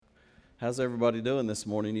How's everybody doing this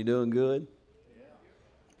morning? You doing good? Yeah.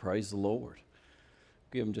 Praise the Lord.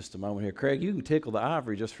 Give him just a moment here. Craig, you can tickle the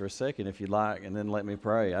ivory just for a second if you'd like, and then let me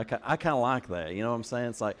pray. I kind of like that. You know what I'm saying?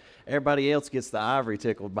 It's like everybody else gets the ivory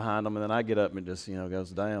tickled behind them, and then I get up and it just,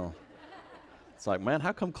 goes down. It's like, man,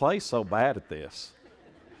 how come Clay's so bad at this?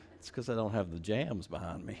 It's because I don't have the jams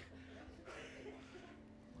behind me.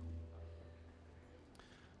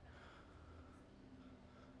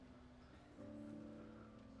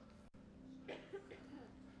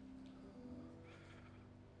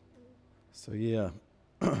 So yeah,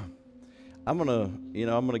 I'm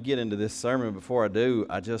gonna get into this sermon. Before I do,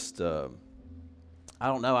 I don't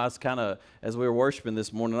know. I was kind of, as we were worshiping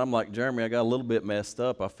this morning, I'm like, Jeremy, I got a little bit messed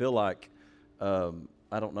up. I feel like, I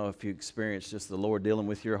don't know if you experienced just the Lord dealing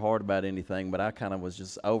with your heart about anything, but I kind of was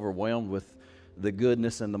just overwhelmed with the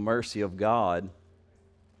goodness and the mercy of God.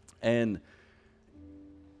 And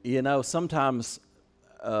sometimes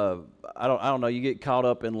I don't know. You get caught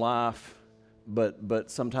up in life.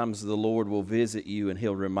 But sometimes the Lord will visit you and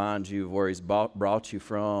He'll remind you of where He's brought you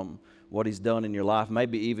from, what He's done in your life.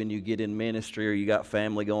 Maybe even you get in ministry or you got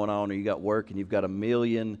family going on or you got work and you've got a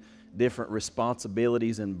million different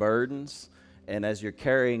responsibilities and burdens. And as you're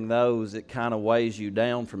carrying those, it kind of weighs you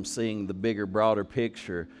down from seeing the bigger, broader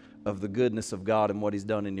picture of the goodness of God and what He's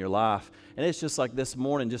done in your life. And it's just like this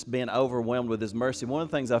morning, just being overwhelmed with His mercy. One of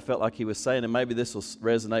the things I felt like He was saying, and maybe this will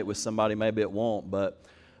resonate with somebody, maybe it won't, but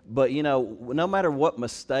no matter what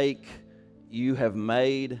mistake you have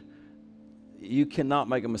made, you cannot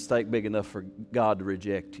make a mistake big enough for God to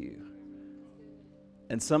reject you.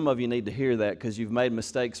 And some of you need to hear that because you've made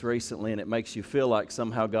mistakes recently and it makes you feel like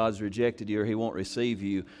somehow God's rejected you or He won't receive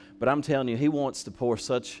you. But I'm telling you, He wants to pour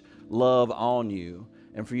such love on you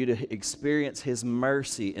and for you to experience His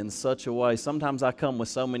mercy in such a way. Sometimes I come with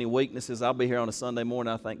so many weaknesses. I'll be here on a Sunday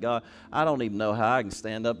morning. I think, God, I don't even know how I can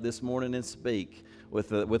stand up this morning and speak with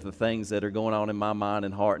the things that are going on in my mind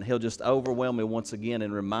and heart. And He'll just overwhelm me once again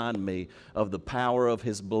and remind me of the power of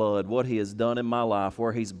His blood, what He has done in my life,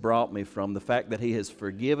 where He's brought me from, the fact that He has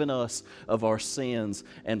forgiven us of our sins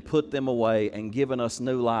and put them away and given us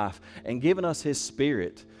new life and given us His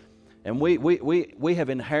Spirit. And we have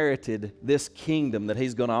inherited this kingdom that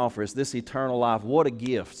He's going to offer us, this eternal life. What a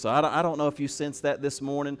gift. So I don't know if you sense that this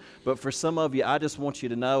morning, but for some of you, I just want you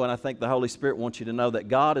to know, and I think the Holy Spirit wants you to know, that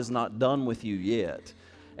God is not done with you yet.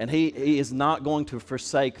 And He is not going to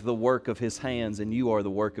forsake the work of His hands, and you are the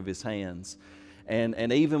work of His hands.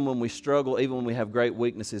 And even when we struggle, even when we have great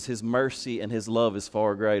weaknesses, His mercy and His love is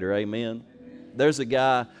far greater. Amen? There's a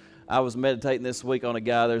guy... I was meditating this week on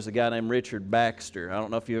there's a guy named Richard Baxter. I don't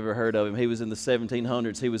know if you've ever heard of him. He was in the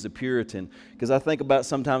 1700s. He was a Puritan. Because I think about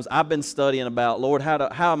sometimes, I've been studying about, Lord,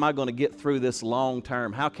 how am I going to get through this long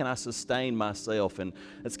term? How can I sustain myself? And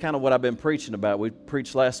that's kind of what I've been preaching about. We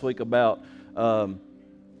preached last week about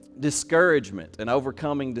discouragement and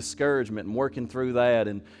overcoming discouragement and working through that.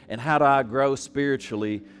 And how do I grow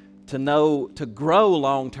spiritually to grow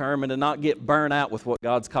long term and to not get burnt out with what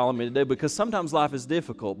God's calling me to do, because sometimes life is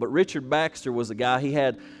difficult. But Richard Baxter was a guy, he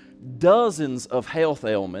had dozens of health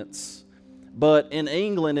ailments, but in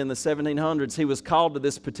England in the 1700s, he was called to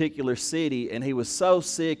this particular city and he was so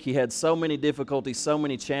sick, he had so many difficulties, so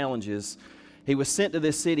many challenges. He was sent to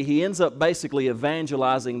this city. He ends up basically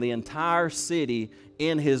evangelizing the entire city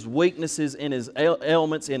in his weaknesses, in his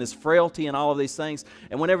ailments, in his frailty, and all of these things.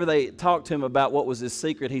 And whenever they talked to him about what was his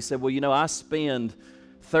secret, he said, well, I spend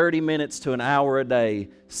 30 minutes to an hour a day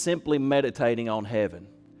simply meditating on heaven.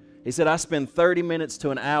 He said, I spend 30 minutes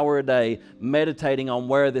to an hour a day meditating on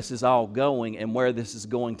where this is all going and where this is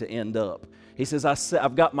going to end up. He says,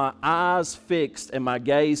 I've got my eyes fixed and my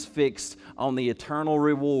gaze fixed on the eternal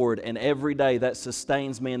reward, and every day that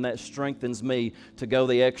sustains me and that strengthens me to go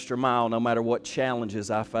the extra mile no matter what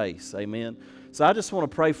challenges I face. Amen. So I just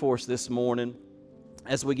want to pray for us this morning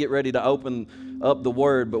as we get ready to open up the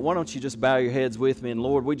Word. But why don't you just bow your heads with me, and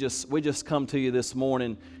Lord, we just come to you this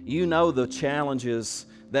morning. You know the challenges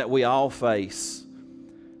that we all face.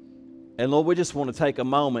 And Lord, we just want to take a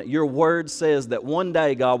moment. Your Word says that one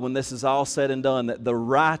day, God, when this is all said and done, that the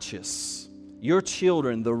righteous, your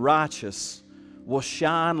children, the righteous, will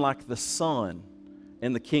shine like the sun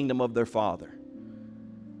in the kingdom of their Father.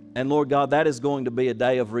 And Lord God, that is going to be a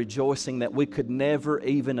day of rejoicing that we could never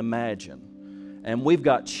even imagine. And we've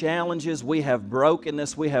got challenges, we have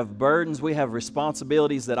brokenness, we have burdens, we have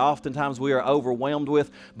responsibilities that oftentimes we are overwhelmed with.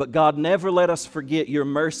 But God, never let us forget your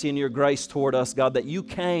mercy and your grace toward us, God, that you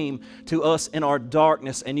came to us in our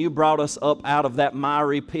darkness and you brought us up out of that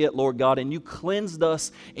miry pit, Lord God, and you cleansed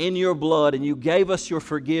us in your blood and you gave us your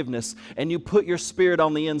forgiveness and you put your Spirit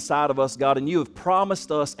on the inside of us, God, and you have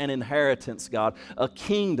promised us an inheritance, God, a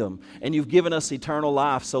kingdom, and you've given us eternal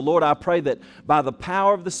life. So, Lord, I pray that by the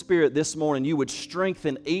power of the Spirit this morning, you would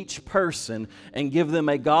strengthen each person and give them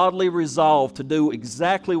a godly resolve to do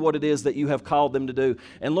exactly what it is that you have called them to do.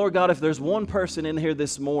 And Lord God, if there's one person in here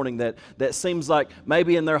this morning that seems like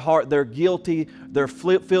maybe in their heart they're guilty, they're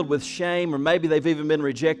filled with shame, or maybe they've even been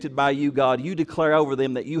rejected by you, God, you declare over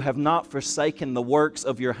them that you have not forsaken the works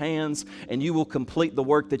of your hands, and you will complete the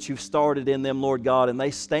work that you've started in them, Lord God, and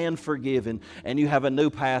they stand forgiven, and you have a new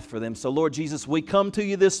path for them. So Lord Jesus, we come to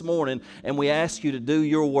you this morning, and we ask you to do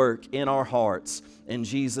your work in our hearts. In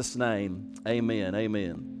Jesus' name, amen.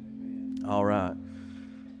 Amen. All right.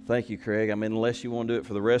 Thank you, Craig. I mean, unless you want to do it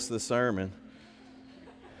for the rest of the sermon,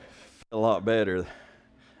 a lot better.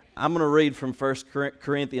 I'm going to read from 1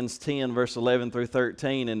 Corinthians 10, verse 11 through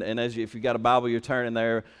 13. And if you've got a Bible, you're turning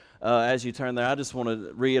there. As you turn there, I just want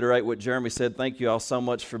to reiterate what Jeremy said. Thank you all so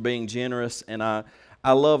much for being generous. And I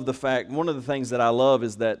love the fact, one of the things that I love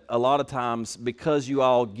is that a lot of times, because you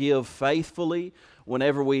all give faithfully,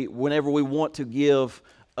 whenever we want to give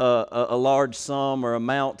a large sum or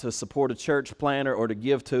amount to support a church planter or to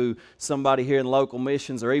give to somebody here in local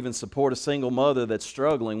missions or even support a single mother that's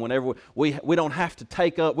struggling, whenever we don't have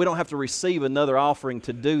to receive another offering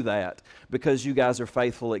to do that, because you guys are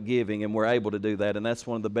faithful at giving and we're able to do that. And that's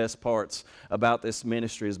one of the best parts about this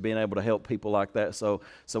ministry, is being able to help people like that. So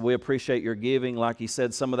we appreciate your giving. Like he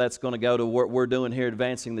said, some of that's going to go to what we're doing here,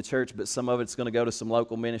 advancing the church, but some of it's going to go to some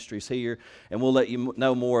local ministries here, and we'll let you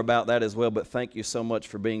know more about that as well. But thank you so much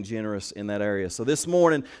for being generous in that area. So this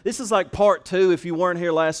morning, this is like part 2. If you weren't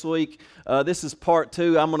here last week, this is part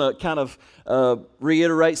 2. I'm going to kind of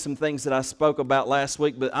reiterate some things that I spoke about last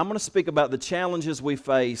week, but I'm going to speak about the challenges we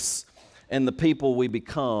face and the people we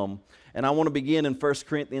become. And I want to begin in 1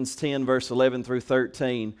 Corinthians 10, verse 11 through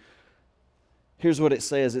 13. Here's what it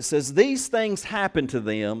says. It says, "These things happened to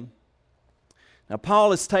them." Now,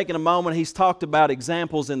 Paul has taken a moment. He's talked about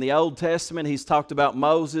examples in the Old Testament. He's talked about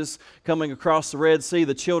Moses coming across the Red Sea,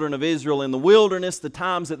 the children of Israel in the wilderness, the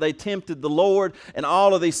times that they tempted the Lord, and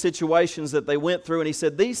all of these situations that they went through. And he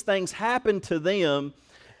said these things happened to them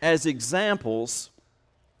as examples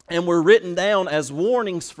and were written down as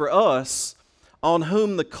warnings for us, on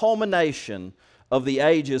whom the culmination of the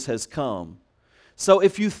ages has come. So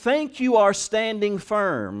if you think you are standing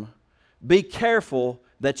firm, be careful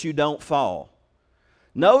that you don't fall.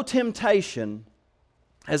 No temptation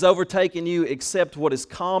has overtaken you except what is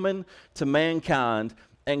common to mankind,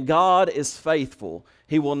 and God is faithful.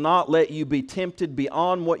 He will not let you be tempted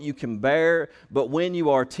beyond what you can bear, but when you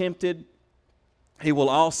are tempted, He will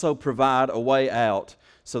also provide a way out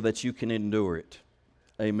so that you can endure it.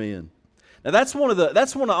 Amen. Now that's one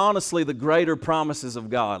of honestly the greater promises of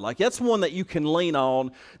God. Like, that's one that you can lean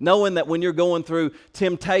on, knowing that when you're going through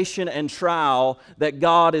temptation and trial, that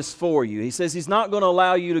God is for you. He says He's not going to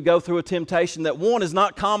allow you to go through a temptation that, one, is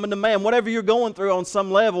not common to man. Whatever you're going through on some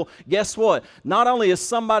level, guess what? Not only is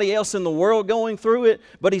somebody else in the world going through it,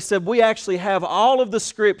 but He said we actually have all of the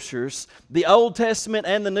Scriptures, the Old Testament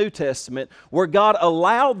and the New Testament, where God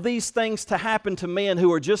allowed these things to happen to men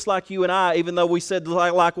who are just like you and I, even though we said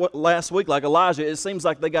like what last week, like Elijah, it seems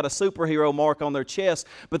like they got a superhero mark on their chest,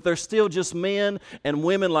 but they're still just men and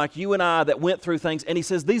women like you and I that went through things. And he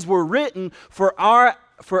says these were written for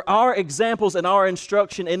our examples and our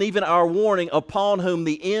instruction and even our warning, upon whom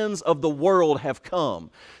the ends of the world have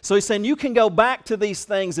come. So he's saying you can go back to these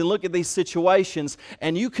things and look at these situations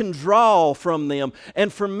and you can draw from them.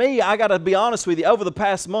 And for me, I got to be honest with you, over the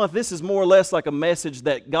past month, this is more or less like a message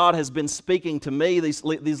that God has been speaking to me,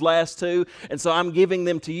 these last 2. And so I'm giving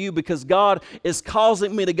them to you because God is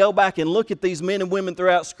causing me to go back and look at these men and women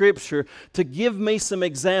throughout Scripture to give me some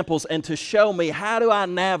examples and to show me how do I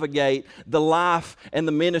navigate the life and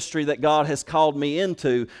the ministry that God has called me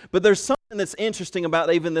into. But there's something that's interesting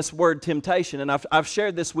about even this word temptation, and I've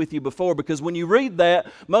shared this with you before, because when you read that,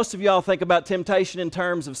 most of y'all think about temptation in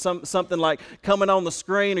terms of something like coming on the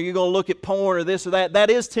screen, or you're going to look at porn or this or that. That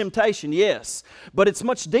is temptation, yes, but it's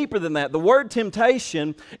much deeper than that. The word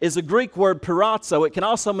temptation is a Greek word peirazo. It can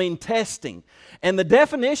also mean testing. And the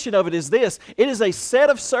definition of it is this: it is a set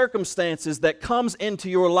of circumstances that comes into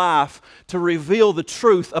your life to reveal the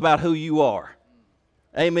truth about who you are.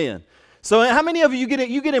 Amen. So how many of you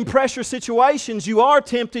get in pressure situations, you are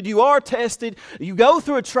tempted, you are tested, you go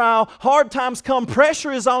through a trial, hard times come,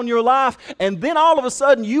 pressure is on your life, and then all of a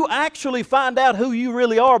sudden you actually find out who you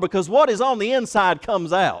really are because what is on the inside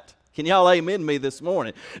comes out. Can y'all amen me this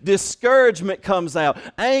morning? Discouragement comes out,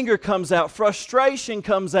 anger comes out, frustration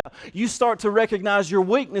comes out. You start to recognize your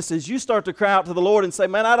weaknesses. You start to cry out to the Lord and say,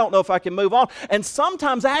 man, I don't know if I can move on. And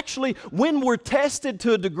sometimes actually when we're tested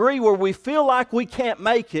to a degree where we feel like we can't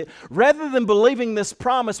make it, rather than believing this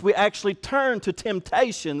promise, we actually turn to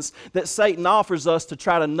temptations that Satan offers us to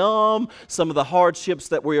try to numb some of the hardships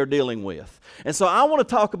that we are dealing with. And so I want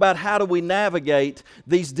to talk about how do we navigate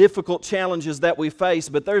these difficult challenges that we face.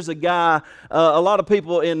 But there's a guy, a lot of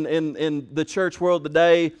people in the church world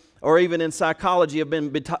today, or even in psychology, have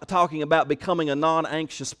been talking about becoming a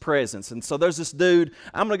non-anxious presence. And so there's this dude.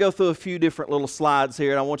 I'm going to go through a few different little slides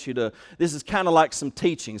here, and I want you to, this is kind of like some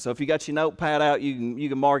teaching. So if you got your notepad out, you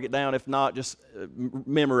can mark it down. If not, just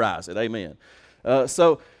memorize it. Amen.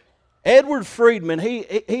 So Edward Friedman,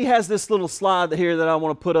 he has this little slide here that I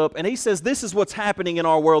want to put up, and he says this is what's happening in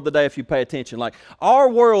our world today if you pay attention. Like, our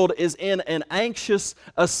world is in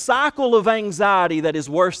a cycle of anxiety that is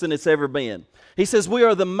worse than it's ever been. He says we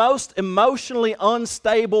are the most emotionally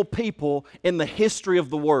unstable people in the history of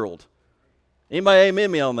the world. Anybody amen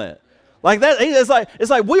me on that? Like that, it's like he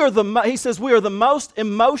says we are the most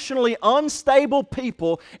emotionally unstable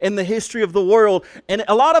people in the history of the world. And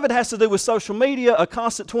a lot of it has to do with social media, a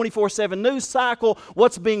constant 24/7 news cycle,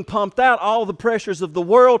 what's being pumped out, all the pressures of the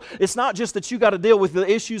world. It's not just that you got to deal with the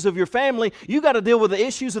issues of your family, you got to deal with the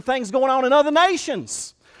issues of things going on in other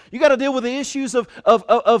nations. You got to deal with the issues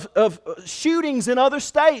of shootings in other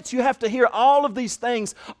states. You have to hear all of these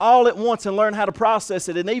things all at once and learn how to process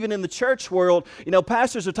it. And even in the church world,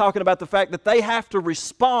 pastors are talking about the fact that they have to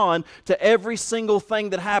respond to every single thing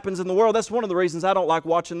that happens in the world. That's one of the reasons I don't like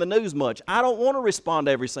watching the news much. I don't want to respond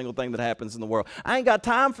to every single thing that happens in the world. I ain't got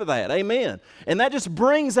time for that. Amen. And that just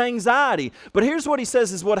brings anxiety. But here's what he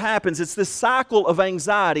says is what happens. It's this cycle of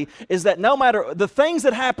anxiety is that no matter the things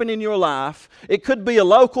that happen in your life, it could be a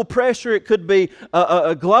local pressure, it could be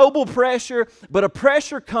a global pressure, but a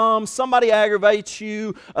pressure comes, somebody aggravates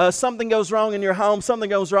you, something goes wrong in your home, something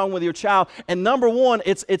goes wrong with your child, and number one,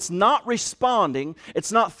 it's not responding,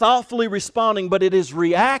 it's not thoughtfully responding, but it is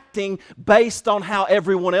reacting based on how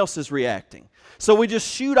everyone else is reacting. So we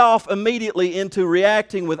just shoot off immediately into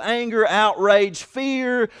reacting with anger, outrage,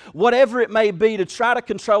 fear, whatever it may be to try to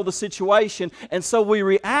control the situation. And so we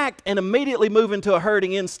react and immediately move into a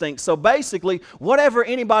herding instinct. So basically, whatever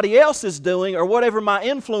anybody else is doing or whatever my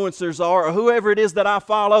influencers are or whoever it is that I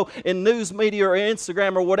follow in news media or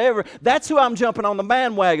Instagram or whatever, that's who I'm jumping on the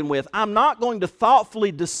bandwagon with. I'm not going to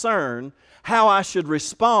thoughtfully discern how I should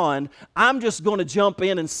respond. I'm just going to jump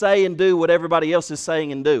in and say and do what everybody else is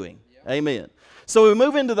saying and doing. Amen. So we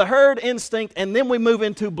move into the herd instinct, and then we move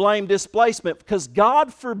into blame displacement, because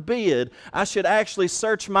God forbid I should actually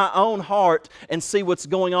search my own heart and see what's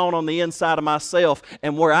going on the inside of myself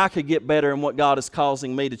and where I could get better and what God is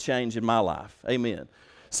causing me to change in my life. Amen.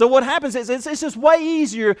 So what happens is it's just way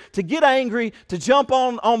easier to get angry, to jump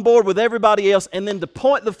on board with everybody else, and then to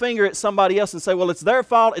point the finger at somebody else and say, well, it's their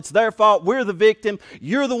fault, we're the victim,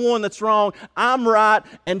 you're the one that's wrong, I'm right,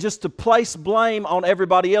 and just to place blame on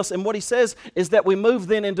everybody else. And what he says is that we move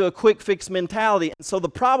then into a quick fix mentality. And so the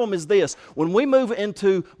problem is this: when we move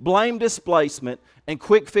into blame displacement and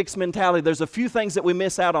quick fix mentality, there's a few things that we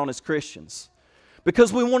miss out on as Christians.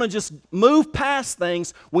 Because we want to just move past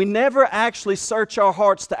things, we never actually search our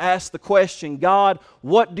hearts to ask the question, God,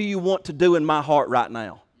 what do you want to do in my heart right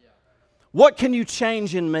now? What can you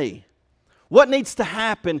change in me? What needs to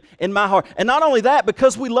happen in my heart? And not only that,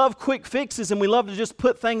 because we love quick fixes and we love to just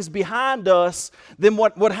put things behind us, then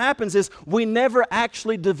what happens is we never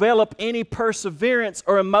actually develop any perseverance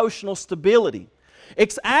or emotional stability.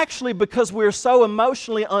 It's actually because we're so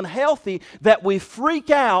emotionally unhealthy that we freak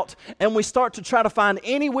out and we start to try to find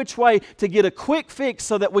any which way to get a quick fix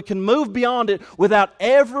so that we can move beyond it without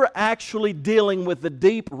ever actually dealing with the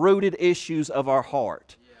deep-rooted issues of our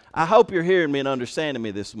heart. I hope you're hearing me and understanding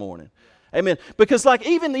me this morning. Amen. Because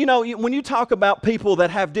even, when you talk about people that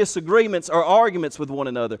have disagreements or arguments with one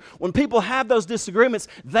another, when people have those disagreements,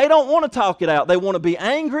 they don't want to talk it out. They want to be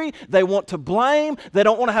angry. They want to blame. They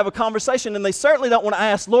don't want to have a conversation. And they certainly don't want to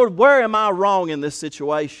ask, Lord, where am I wrong in this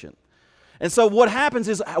situation? And so what happens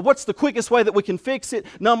is, what's the quickest way that we can fix it,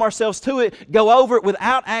 numb ourselves to it, go over it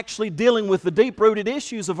without actually dealing with the deep-rooted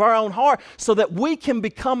issues of our own heart so that we can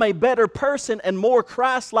become a better person and more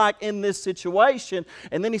Christ-like in this situation.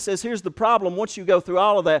 And then he says, here's the problem. Once you go through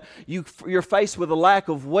all of that, you're faced with a lack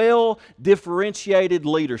of well-differentiated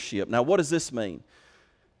leadership. Now, what does this mean?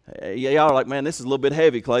 Y'all are like, man, this is a little bit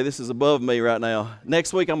heavy, Clay. This is above me right now.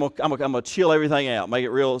 Next week, I'm gonna chill everything out, make it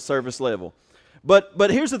real surface level. But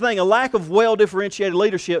here's the thing, a lack of well-differentiated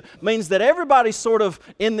leadership means that everybody's sort of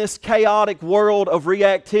in this chaotic world of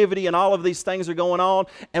reactivity and all of these things are going on.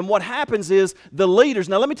 And what happens is the leaders,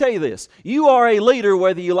 now let me tell you this, you are a leader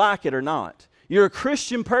whether you like it or not. You're a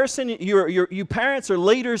Christian person, you parents are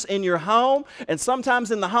leaders in your home, and sometimes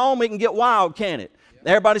in the home it can get wild, can't it?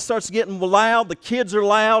 Everybody starts getting loud, the kids are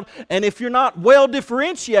loud, and if you're not well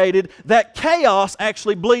differentiated, that chaos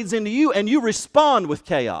actually bleeds into you and you respond with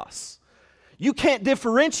chaos. You can't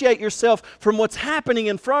differentiate yourself from what's happening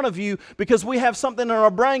in front of you because we have something in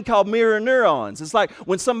our brain called mirror neurons. It's like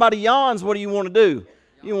when somebody yawns, what do you want to do?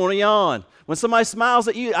 You want to yawn. When somebody smiles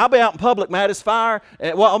at you, I'll be out in public, mad as fire,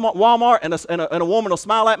 at Walmart, and a woman will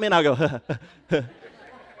smile at me, and I go,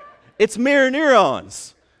 It's mirror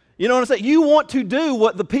neurons. You know what I'm saying? You want to do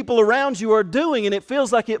what the people around you are doing, and it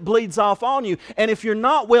feels like it bleeds off on you. And if you're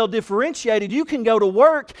not well differentiated, you can go to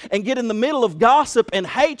work and get in the middle of gossip and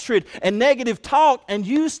hatred and negative talk, and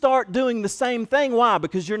you start doing the same thing. Why?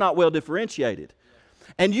 Because you're not well differentiated.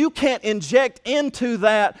 And you can't inject into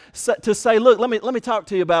that to say, look, let me talk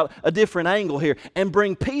to you about a different angle here, and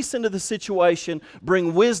bring peace into the situation,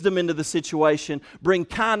 bring wisdom into the situation, bring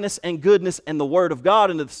kindness and goodness and the Word of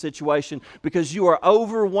God into the situation, because you are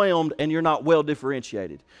overwhelmed and you're not well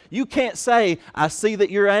differentiated. You can't say, I see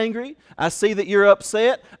that you're angry, I see that you're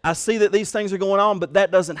upset, I see that these things are going on, but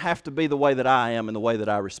that doesn't have to be the way that I am and the way that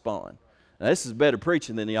I respond. Now, this is better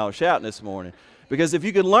preaching than y'all shouting this morning. Because if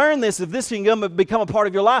you can learn this, if this can become a part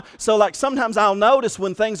of your life, so like sometimes I'll notice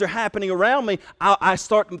when things are happening around me, I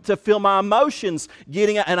start to feel my emotions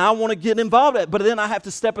getting, and I want to get involved in it. But then I have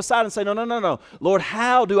to step aside and say, no. Lord,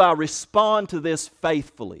 how do I respond to this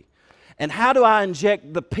faithfully? And how do I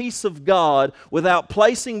inject the peace of God without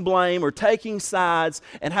placing blame or taking sides?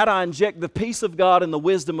 And how do I inject the peace of God and the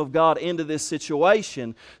wisdom of God into this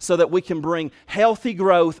situation so that we can bring healthy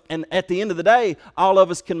growth? And at the end of the day, all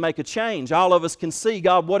of us can make a change. All of us can see,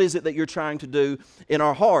 God, what is it that you're trying to do in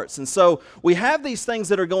our hearts? And so we have these things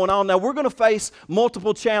that are going on. Now, we're going to face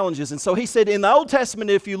multiple challenges. And so he said, in the Old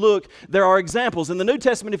Testament, if you look, there are examples. In the New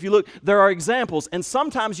Testament, if you look, there are examples. And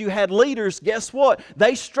sometimes you had leaders, guess what?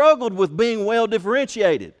 They struggled with being well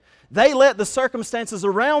differentiated. They let the circumstances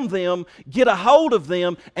around them get a hold of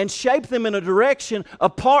them and shape them in a direction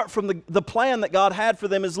apart from the plan that God had for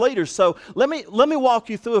them as leaders. So let me walk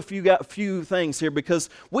you through a few things here, because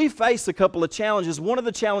we face a couple of challenges. One of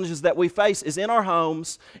the challenges that we face is in our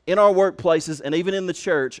homes, in our workplaces, and even in the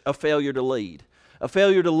church, a failure to lead. A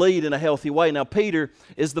failure to lead in a healthy way. Now, Peter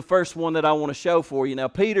is the first one that I want to show for you. Now,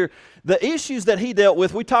 Peter, the issues that he dealt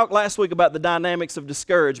with, we talked last week about the dynamics of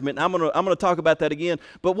discouragement. And I'm going to talk about that again.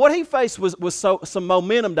 But what he faced was some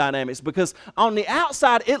momentum dynamics, because on the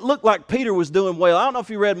outside, it looked like Peter was doing well. I don't know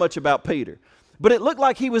if you read much about Peter, but it looked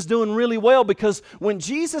like he was doing really well, because when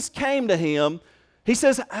Jesus came to him, he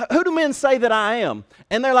says, who do men say that I am?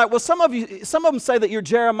 And they're like, well, some of them say that you're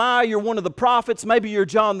Jeremiah, you're one of the prophets, maybe you're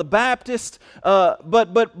John the Baptist.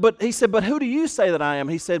 But he said, but who do you say that I am?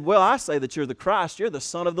 He said, well, I say that you're the Christ, you're the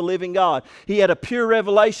Son of the living God. He had a pure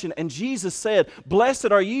revelation, and Jesus said,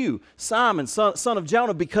 blessed are you, Simon, son of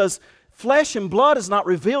Jonah, because flesh and blood has not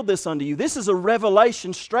revealed this unto you. This is a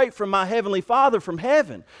revelation straight from my heavenly Father from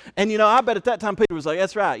heaven. And, I bet at that time Peter was like,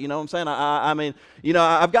 that's right. You know what I'm saying? I mean,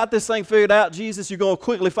 I've got this thing figured out. Jesus, you're going to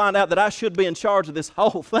quickly find out that I should be in charge of this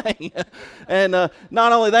whole thing. And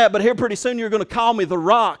not only that, but here pretty soon you're going to call me the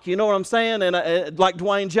Rock. You know what I'm saying? And like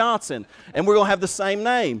Dwayne Johnson. And we're going to have the same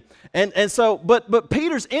name. And so, but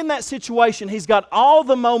Peter's in that situation. He's got all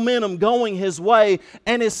the momentum going his way.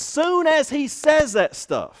 And as soon as he says that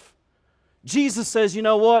stuff, Jesus says, you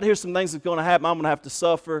know what? Here's some things that's going to happen. I'm going to have to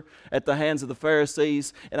suffer at the hands of the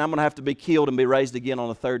Pharisees, and I'm going to have to be killed and be raised again on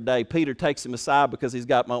the third day. Peter takes him aside because he's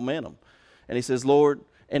got momentum. And he says, Lord,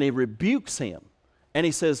 and he rebukes him. And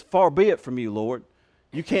he says, far be it from you, Lord.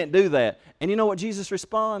 You can't do that. And you know what Jesus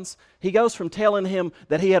responds? He goes from telling him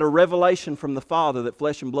that he had a revelation from the Father that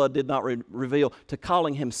flesh and blood did not reveal to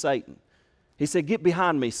calling him Satan. He said, get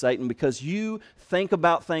behind me, Satan, because you think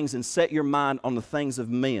about things and set your mind on the things of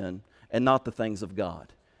men and not the things of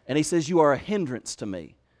God. And he says, you are a hindrance to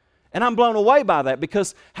me. And I'm blown away by that,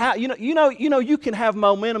 because you can have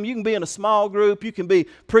momentum. You can be in a small group. You can be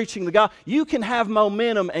preaching the God. You can have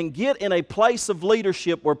momentum and get in a place of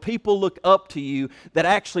leadership where people look up to you that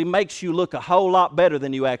actually makes you look a whole lot better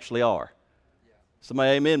than you actually are.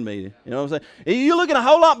 Somebody amen me. You know what I'm saying? You're looking a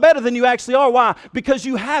whole lot better than you actually are. Why? Because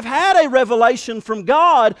you have had a revelation from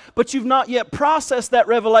God, but you've not yet processed that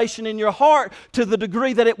revelation in your heart to the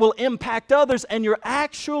degree that it will impact others, and you're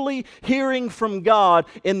actually hearing from God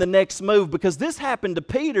in the next move. Because this happened to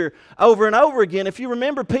Peter over and over again. If you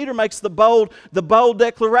remember, Peter makes the bold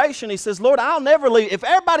declaration. He says, Lord, I'll never leave. If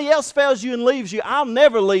everybody else fails you and leaves you, I'll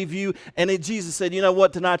never leave you. And then Jesus said, you know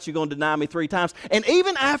what? Tonight you're going to deny me 3 times. And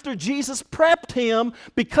even after Jesus prepped him,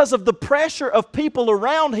 because of the pressure of people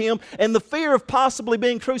around him and the fear of possibly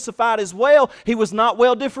being crucified as well, he was not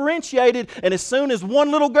well differentiated. And as soon as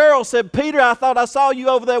one little girl said, Peter, I thought I saw you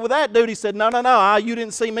over there with that dude, he said, no, you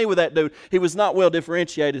didn't see me with that dude. He was not well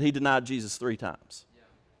differentiated. He denied Jesus 3 times.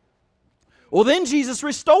 Well, then Jesus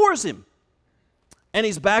restores him. And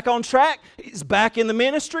he's back on track. He's back in the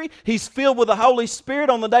ministry. He's filled with the Holy Spirit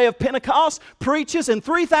on the day of Pentecost, preaches, and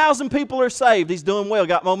 3,000 people are saved. He's doing well,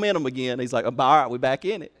 got momentum again. He's like, all right, we're back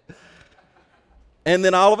in it. And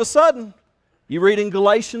then all of a sudden, you read in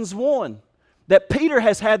Galatians 1 that Peter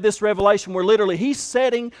has had this revelation where literally he's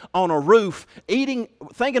sitting on a roof thinking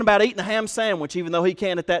about eating a ham sandwich, even though he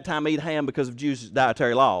can't at that time eat ham because of Jews'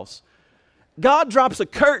 dietary laws. God drops a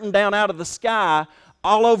curtain down out of the sky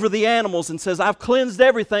all over the animals and says, I've cleansed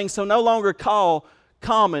everything, so no longer call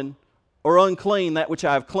common or unclean that which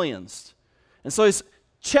I have cleansed. And so he's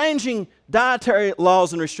changing dietary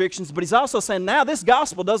laws and restrictions, but he's also saying now this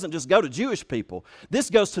gospel doesn't just go to Jewish people. This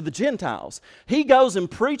goes to the Gentiles. He goes and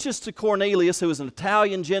preaches to Cornelius, who is an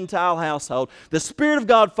Italian Gentile household. The Spirit of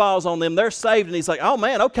God falls on them. They're saved, and he's like, oh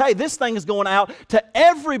man, okay, this thing is going out to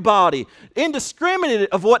everybody, indiscriminate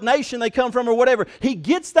of what nation they come from or whatever. He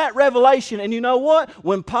gets that revelation, and you know what?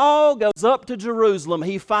 When Paul goes up to Jerusalem,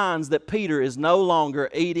 he finds that Peter is no longer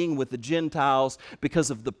eating with the Gentiles because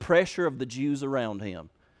of the pressure of the Jews around him.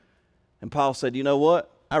 And Paul said, you know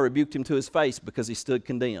what? I rebuked him to his face because he stood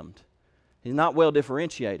condemned. He's not well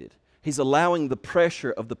differentiated. He's allowing the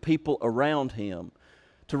pressure of the people around him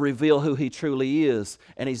to reveal who he truly is,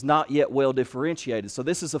 and he's not yet well differentiated. So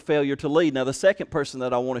this is a failure to lead. Now the second person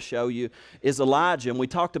that I want to show you is Elijah, and we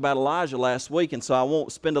talked about Elijah last week, and so I won't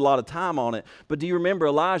spend a lot of time on it. But do you remember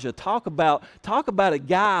Elijah? Talk about a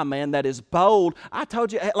guy, man, that is bold. I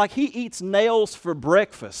told you, like he eats nails for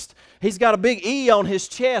breakfast. He's got a big E on his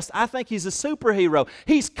chest. I think he's a superhero.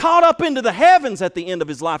 He's caught up into the heavens at the end of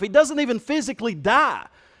his life. He doesn't even physically die.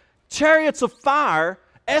 Chariots of fire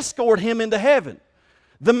escort him into heaven.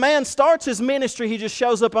 The man starts his ministry. He just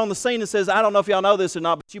shows up on the scene and says, I don't know if y'all know this or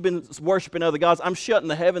not, but you've been worshiping other gods. I'm shutting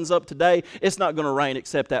the heavens up today. It's not going to rain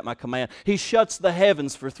except at my command. He shuts the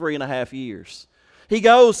heavens for 3.5 years. He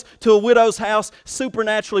goes to a widow's house,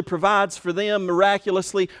 supernaturally provides for them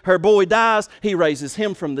miraculously. Her boy dies. He raises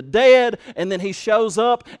him from the dead. And then he shows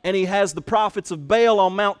up and he has the prophets of Baal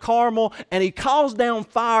on Mount Carmel. And he calls down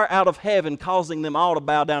fire out of heaven, causing them all to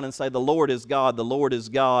bow down and say, the Lord is God, the Lord is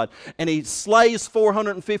God. And he slays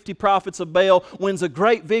 450 prophets of Baal, wins a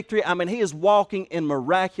great victory. I mean, he is walking in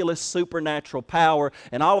miraculous supernatural power.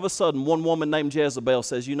 And all of a sudden, one woman named Jezebel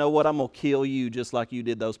says, you know what, I'm going to kill you just like you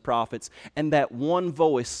did those prophets. And that one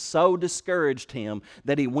voice so discouraged him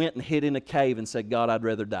that he went and hid in a cave and said, God, I'd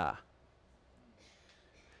rather die.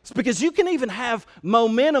 It's because you can even have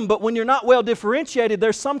momentum, but when you're not well differentiated,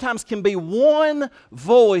 there sometimes can be one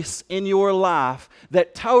voice in your life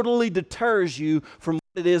that totally deters you from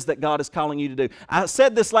what it is that God is calling you to do. I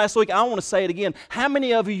said this last week. I want to say it again. How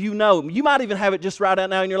many of you know, you might even have it just right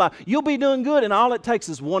out now in your life. You'll be doing good, and all it takes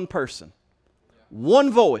is one person,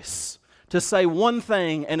 one voice to say one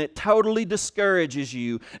thing, and it totally discourages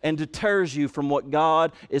you and deters you from what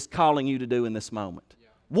God is calling you to do in this moment. Yeah.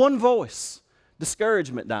 One voice,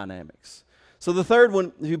 discouragement dynamics. So the third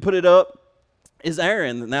one, if you put it up, is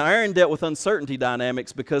Aaron. Now Aaron dealt with uncertainty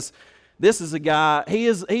dynamics because this is a guy,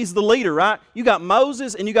 he's the leader, right? You got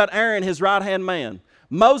Moses and you got Aaron, his right-hand man.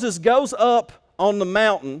 Moses goes up on the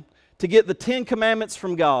mountain to get the 10 commandments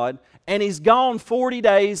from God, and he's gone 40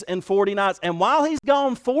 days and 40 nights. And while he's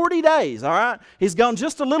gone 40 days, all right, he's gone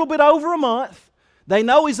just a little bit over a month. They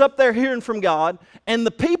know he's up there hearing from God, and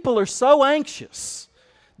the people are so anxious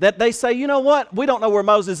that they say, you know what, we don't know where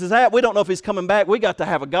Moses is at. We don't know if he's coming back. We got to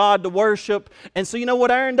have a God to worship. And so you know what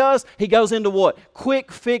Aaron does? He goes into what?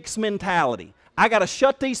 Quick fix mentality. I got to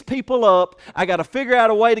shut these people up. I got to figure out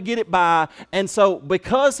a way to get it by. And so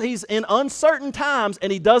because he's in uncertain times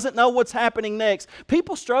and he doesn't know what's happening next,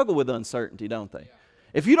 people struggle with uncertainty, don't they?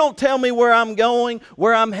 If you don't tell me where I'm going,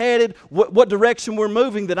 where I'm headed, what direction we're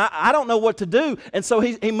moving, then I don't know what to do. And so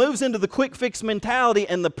he moves into the quick fix mentality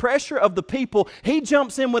and the pressure of the people. He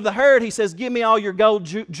jumps in with the herd. He says, give me all your gold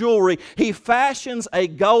jewelry. He fashions a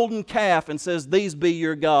golden calf and says, these be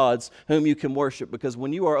your gods whom you can worship. Because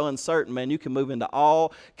when you are uncertain, man, you can move into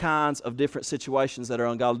all kinds of different situations that are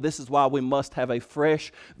ungodly. This is why we must have a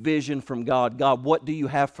fresh vision from God. God, what do you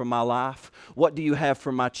have for my life? What do you have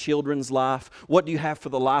for my children's life? What do you have for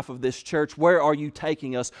the life of this church? Where are you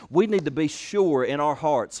taking us? We need to be sure in our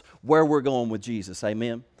hearts where we're going with Jesus.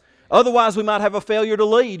 Amen. Otherwise, we might have a failure to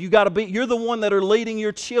lead. You're the one that are leading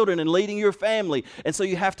your children and leading your family. And so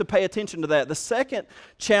you have to pay attention to that. The second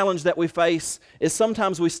challenge that we face is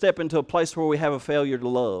sometimes we step into a place where we have a failure to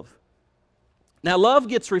love. Now, love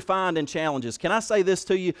gets refined in challenges. Can I say this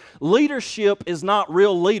to you? Leadership is not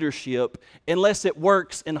real leadership unless it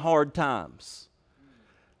works in hard times.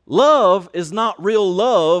 Love is not real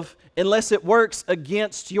love unless it works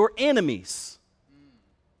against your enemies.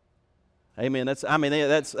 Amen.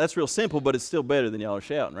 That's real simple, but it's still better than y'all are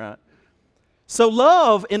shouting, right? So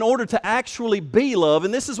love, in order to actually be love,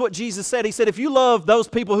 and this is what Jesus said. He said, if you love those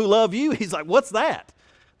people who love you, he's like, what's that?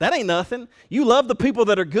 That ain't nothing. You love the people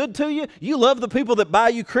that are good to you. You love the people that buy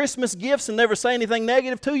you Christmas gifts and never say anything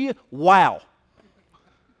negative to you. Wow.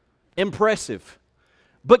 Impressive.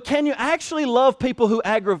 But can you actually love people who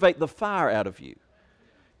aggravate the fire out of you?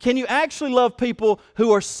 Can you actually love people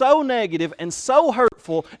who are so negative and so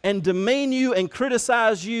hurtful and demean you and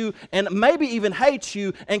criticize you and maybe even hate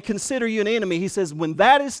you and consider you an enemy? He says when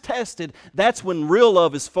that is tested, that's when real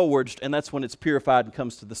love is forged and that's when it's purified and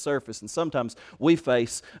comes to the surface. And sometimes we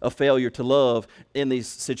face a failure to love in these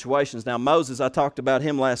situations. Now Moses, I talked about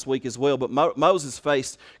him last week as well, but Moses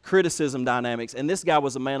faced criticism dynamics, and this guy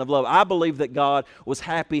was a man of love. I believe that God was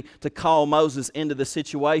happy to call Moses into the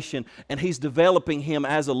situation, and he's developing him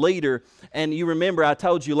as a leader. And you remember I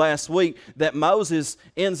told you last week that Moses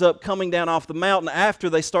ends up coming down off the mountain after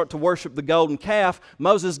they start to worship the golden calf.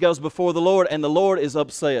 Moses goes before the Lord and the Lord is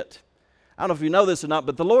upset. I don't know if you know this or not,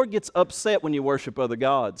 but the Lord gets upset when you worship other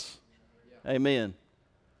gods. Yeah. Amen.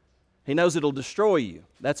 He knows it'll destroy you.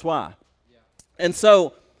 That's why. Yeah. And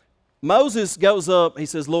so Moses goes up. He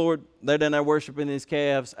says, Lord, they're down there worshiping these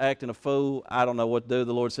calves, acting a fool. I don't know what to do.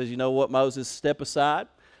 The Lord says, you know what, Moses, step aside.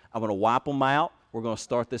 I'm going to wipe them out. We're going to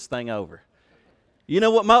start this thing over. You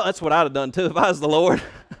know what? That's what I'd have done too if I was the Lord.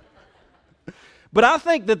 But I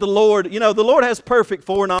think that the Lord has perfect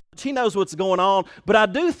foreknowledge. He knows what's going on. But I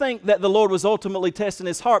do think that the Lord was ultimately testing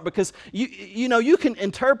his heart, because you can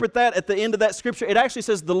interpret that at the end of that scripture. It actually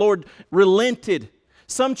says the Lord relented.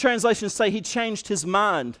 Some translations say he changed his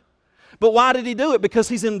mind. But why did he do it? Because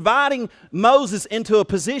he's inviting Moses into a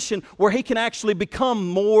position where he can actually become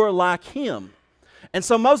more like him. And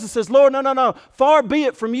so Moses says, Lord, no, far be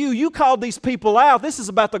it from you. You called these people out. This is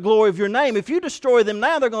about the glory of your name. If you destroy them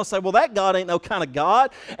now, they're going to say, well, that God ain't no kind of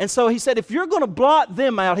God. And so he said, if you're going to blot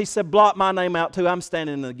them out, he said, blot my name out too. I'm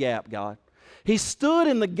standing in the gap, God. He stood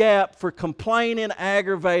in the gap for complaining,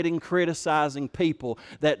 aggravating, criticizing people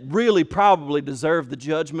that really probably deserved the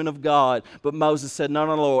judgment of God. But Moses said, no,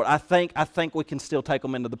 Lord, I think we can still take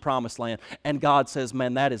them into the promised land. And God says,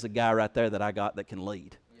 man, that is a guy right there that I got that can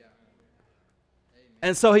lead.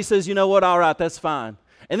 And so he says, you know what, all right, that's fine.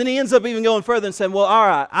 And then he ends up even going further and saying, well, all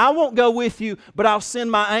right, I won't go with you, but I'll send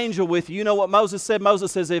my angel with you. You know what Moses said?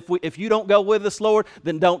 Moses says, if you don't go with us, Lord,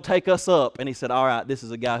 then don't take us up. And he said, all right, this is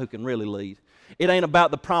a guy who can really lead. It ain't about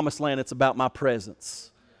the promised land, it's about my presence.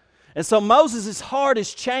 And so Moses' heart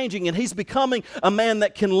is changing, and he's becoming a man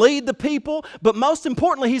that can lead the people, but most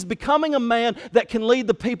importantly, he's becoming a man that can lead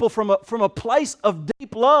the people from a place of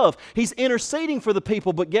deep love. He's interceding for the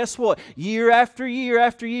people, but guess what? Year after year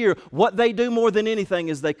after year, what they do more than anything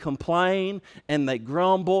is they complain, and they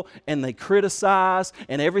grumble, and they criticize,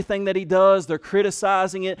 and everything that he does, they're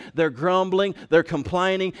criticizing it, they're grumbling, they're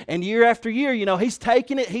complaining, and year after year, he's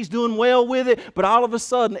taking it, he's doing well with it, but all of a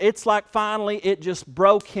sudden, it's like finally it just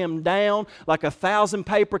broke him down like 1,000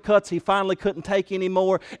 paper cuts. He finally couldn't take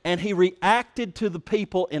anymore, and he reacted to the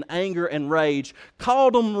people in anger and rage,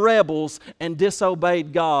 called them rebels, and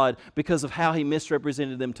disobeyed God because of how he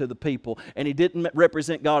misrepresented them to the people. And he didn't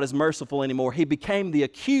represent God as merciful anymore. He became the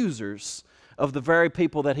accusers of the very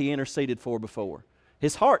people that he interceded for before.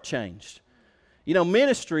 His heart changed.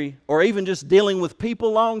 Ministry, or even just dealing with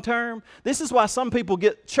people long term, this is why some people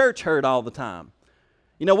get church hurt all the time.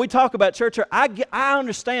 We talk about church hurt. I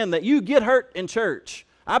understand that you get hurt in church.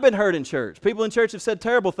 I've been hurt in church. People in church have said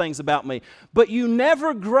terrible things about me. But you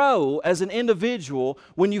never grow as an individual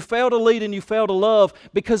when you fail to lead and you fail to love,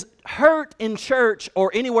 because hurt in church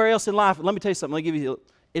or anywhere else in life, let me tell you something,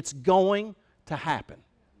 it's going to happen.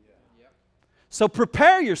 So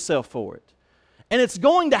prepare yourself for it. And it's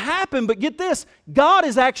going to happen, but get this, God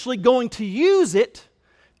is actually going to use it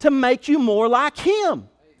to make you more like Him.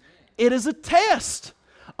 It is a test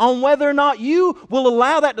on whether or not you will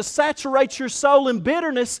allow that to saturate your soul in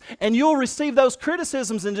bitterness, and you'll receive those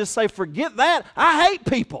criticisms and just say, forget that, I hate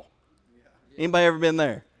people. Anybody ever been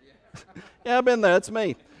there? Yeah, I've been there, that's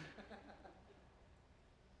me.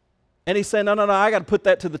 And he's saying, no, I got to put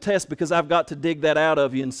that to the test because I've got to dig that out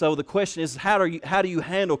of you. And so the question is, how do you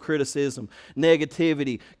handle criticism,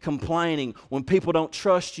 negativity, complaining? When people don't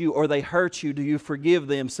trust you or they hurt you, do you forgive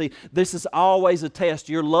them? See, this is always a test.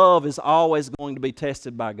 Your love is always going to be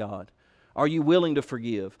tested by God. Are you willing to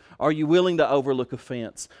forgive? Are you willing to overlook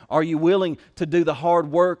offense? Are you willing to do the hard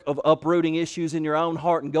work of uprooting issues in your own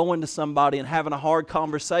heart and going to somebody and having a hard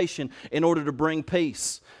conversation in order to bring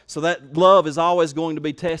peace? So that love is always going to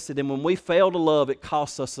be tested. And when we fail to love, it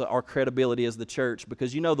costs us our credibility as the church.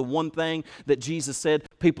 Because you know the one thing that Jesus said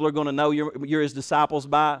people are going to know you're His disciples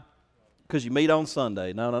by? Because you meet on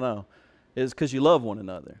Sunday. No. It's because you love one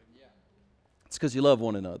another. It's because you love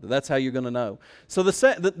one another. That's how you're going to know. So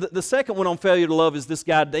the second one on failure to love is this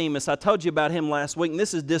guy Demas. I told you about him last week, and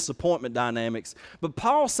this is disappointment dynamics. But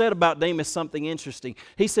Paul said about Demas something interesting.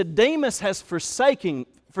 He said, Demas has forsaken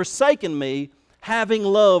me, having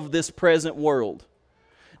loved this present world.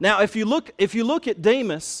 Now, if you look at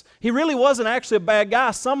Demas, he really wasn't actually a bad guy.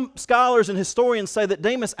 Some scholars and historians say that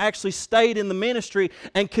Demas actually stayed in the ministry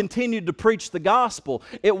and continued to preach the gospel.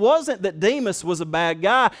 It wasn't that Demas was a bad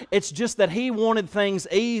guy. It's just that he wanted things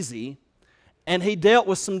easy, and he dealt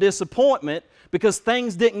with some disappointment because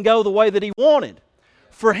things didn't go the way that he wanted.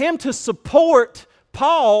 For him to support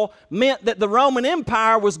Paul meant that the Roman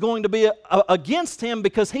Empire was going to be against him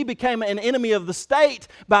because he became an enemy of the state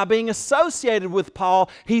by being associated with Paul.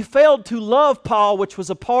 He failed to love Paul, which was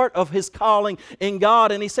a part of his calling in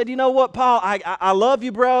God. And he said, you know what, Paul, I love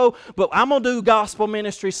you, bro, but I'm going to do gospel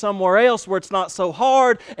ministry somewhere else where it's not so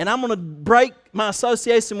hard, and I'm going to break my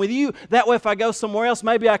association with you. That way, if I go somewhere else,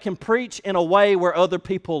 maybe I can preach in a way where other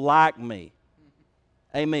people like me.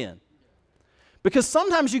 Amen. Because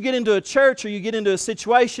sometimes you get into a church or you get into a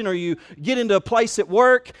situation or you get into a place at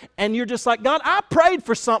work and you're just like, God, I prayed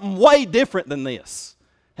for something way different than this.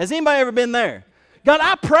 Has anybody ever been there? God,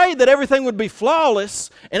 I prayed that everything would be flawless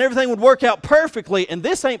and everything would work out perfectly, and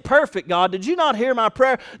this ain't perfect, God. Did you not hear my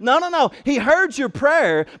prayer? No. He heard your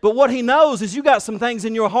prayer, but what He knows is you got some things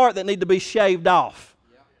in your heart that need to be shaved off.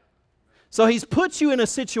 So He's put you in a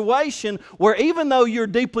situation where even though you're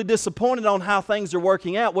deeply disappointed on how things are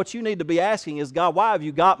working out, what you need to be asking is, God, why have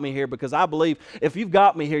you got me here? Because I believe if you've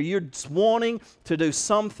got me here, you're just wanting to do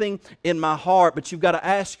something in my heart. But you've got to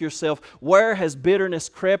ask yourself, where has bitterness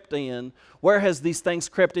crept in? Where has these things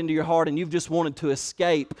crept into your heart and you've just wanted to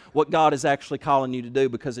escape what God is actually calling you to do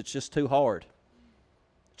because it's just too hard?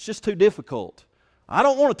 It's just too difficult. I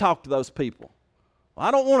don't want to talk to those people. I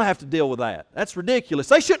don't want to have to deal with that. That's ridiculous.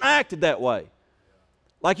 They shouldn't have acted that way.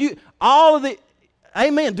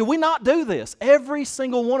 Amen. Do we not do this? Every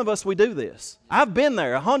single one of us, we do this. I've been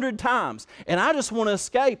there 100 times, and I just want to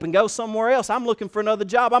escape and go somewhere else. I'm looking for another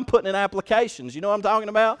job. I'm putting in applications. You know what I'm talking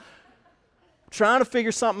about? Trying to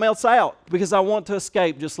figure something else out because I want to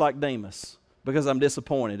escape just like Demas because I'm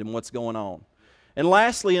disappointed in what's going on. And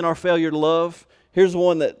lastly, in our failure to love, here's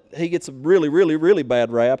one that he gets a really, really, really bad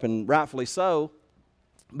rap, and rightfully so.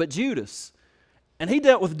 But Judas, and he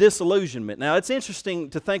dealt with disillusionment. Now, it's interesting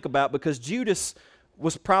to think about because Judas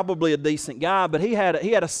was probably a decent guy, but he had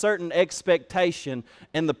a certain expectation,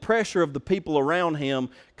 and the pressure of the people around him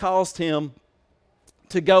caused him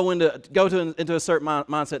to go into a certain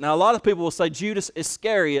mindset. Now, a lot of people will say Judas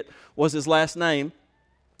Iscariot was his last name.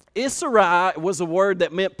 Issachar was a word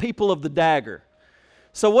that meant people of the dagger.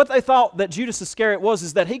 So what they thought that Judas Iscariot was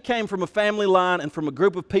is that he came from a family line and from a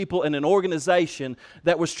group of people and an organization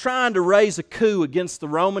that was trying to raise a coup against the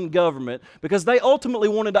Roman government because they ultimately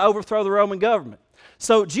wanted to overthrow the Roman government.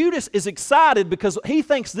 So Judas is excited because he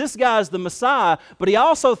thinks this guy is the Messiah, but he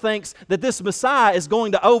also thinks that this Messiah is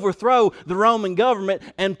going to overthrow the Roman government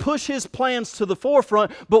and push his plans to the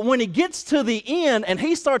forefront. But when he gets to the end and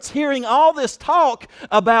he starts hearing all this talk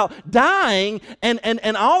about dying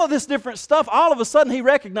and all of this different stuff, all of a sudden he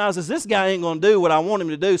recognizes this guy ain't going to do what I want him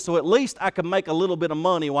to do, so at least I can make a little bit of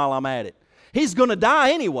money while I'm at it. He's going to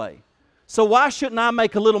die anyway. So why shouldn't I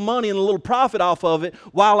make a little money and a little profit off of it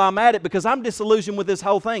while I'm at it? Because I'm disillusioned with this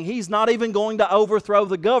whole thing. He's not even going to overthrow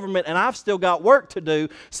the government, and I've still got work to do.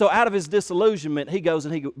 So out of his disillusionment, he goes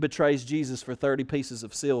and he betrays Jesus for 30 pieces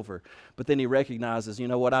of silver. But then he recognizes, you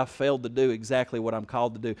know what, I failed to do exactly what I'm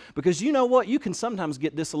called to do. Because you know what? You can sometimes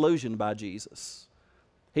get disillusioned by Jesus.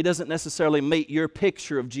 He doesn't necessarily meet your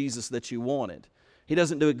picture of Jesus that you wanted. He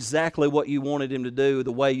doesn't do exactly what you wanted Him to do,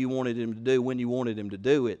 the way you wanted Him to do, when you wanted Him to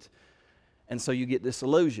do it. And so you get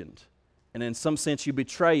disillusioned. And in some sense you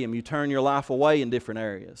betray Him. You turn your life away in different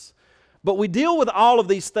areas. But we deal with all of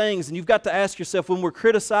these things, and you've got to ask yourself, when we're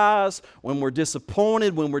criticized, when we're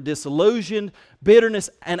disappointed, when we're disillusioned, bitterness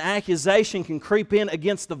and accusation can creep in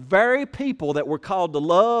against the very people that we're called to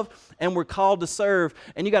love and we're called to serve.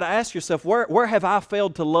 And you got to ask yourself, where have I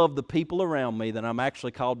failed to love the people around me that I'm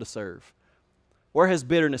actually called to serve? Where has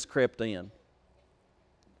bitterness crept in?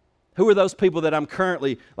 Who are those people that I'm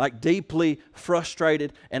currently deeply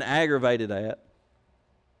frustrated and aggravated at?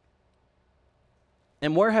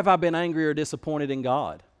 And where have I been angry or disappointed in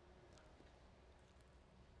God?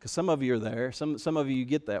 Because some of you are there. Some of you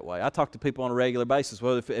get that way. I talk to people on a regular basis.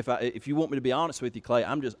 Well, if you want me to be honest with you, Clay,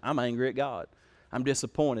 I'm angry at God. I'm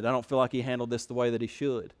disappointed. I don't feel like He handled this the way that He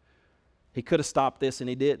should. He could have stopped this and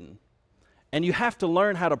He didn't. And you have to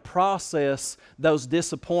learn how to process those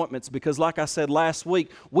disappointments because, like I said last week,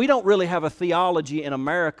 we don't really have a theology in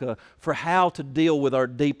America for how to deal with our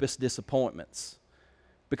deepest disappointments.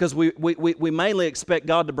 Because we mainly expect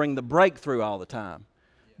God to bring the breakthrough all the time.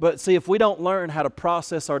 But see, if we don't learn how to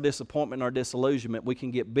process our disappointment and our disillusionment, we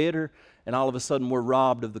can get bitter, and all of a sudden we're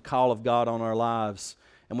robbed of the call of God on our lives,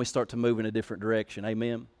 and we start to move in a different direction.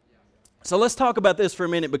 Amen? So let's talk about this for a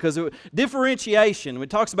minute, because differentiation, it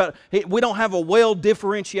talks about we don't have a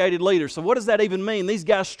well-differentiated leader. So what does that even mean? These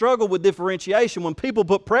guys struggle with differentiation. When people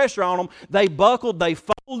put pressure on them, they buckled, they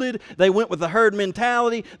folded, they went with the herd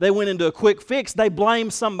mentality, they went into a quick fix, they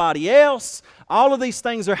blamed somebody else. All of these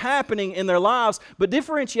things are happening in their lives, but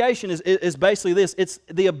differentiation is basically this. It's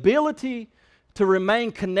the ability to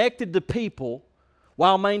remain connected to people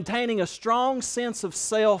while maintaining a strong sense of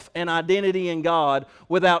self and identity in God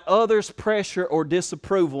without others' pressure or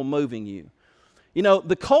disapproval moving you. You know,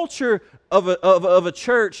 the culture of a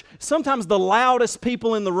church, sometimes the loudest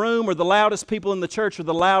people in the room or the loudest people in the church or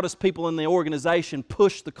the loudest people in the organization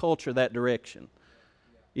push the culture that direction.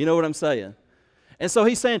 You know what I'm saying? And so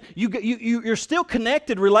he's saying, you're still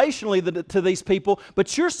connected relationally to these people,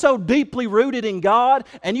 but you're so deeply rooted in God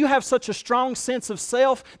and you have such a strong sense of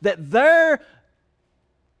self that their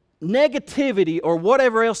negativity or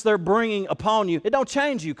whatever else they're bringing upon you, it don't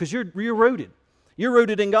change you because you're rooted. You're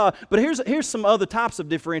rooted in God. But here's some other types of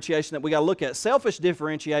differentiation that we got to look at. Selfish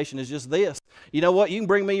differentiation is just this. You know what? You can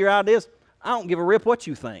bring me your ideas. I don't give a rip what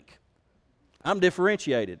you think. I'm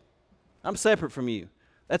differentiated. I'm separate from you.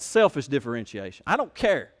 That's selfish differentiation. I don't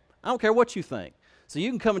care. I don't care what you think. So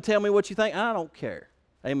you can come and tell me what you think. I don't care.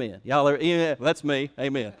 Amen. Y'all are, yeah, that's me.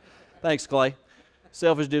 Amen. Thanks, Clay.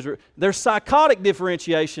 Selfish differentiation. There's psychotic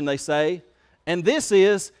differentiation, they say, and this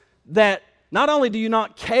is that not only do you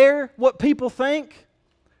not care what people think,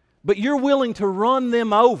 but you're willing to run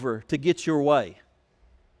them over to get your way.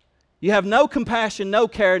 You have no compassion, no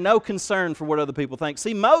care, no concern for what other people think.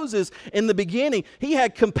 See, Moses, in the beginning, he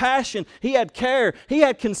had compassion, he had care, he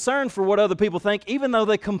had concern for what other people think, even though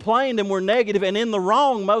they complained and were negative and in the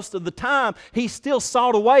wrong most of the time. He still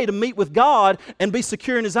sought a way to meet with God and be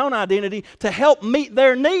secure in his own identity to help meet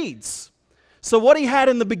their needs. So what he had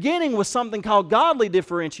in the beginning was something called godly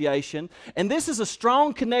differentiation, and this is a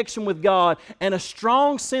strong connection with God and a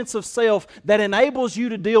strong sense of self that enables you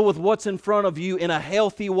to deal with what's in front of you in a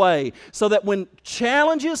healthy way, so that when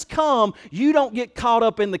challenges come, you don't get caught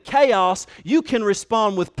up in the chaos. You can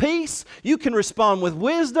respond with peace, you can respond with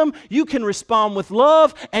wisdom, you can respond with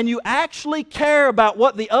love, and you actually care about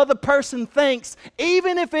what the other person thinks,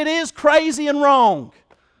 even if it is crazy and wrong.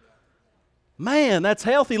 Man, that's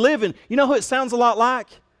healthy living. You know who it sounds a lot like?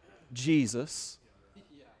 Jesus.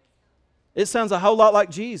 It sounds a whole lot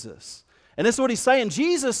like Jesus. And this is what he's saying.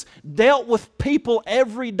 Jesus dealt with people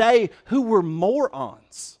every day who were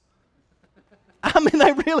morons. I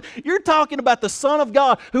mean, you're talking about the Son of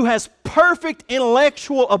God who has perfect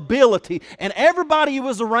intellectual ability, and everybody he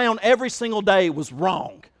was around every single day was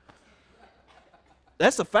wrong.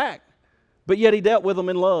 That's a fact. But yet he dealt with them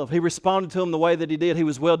in love. He responded to them the way that he did. He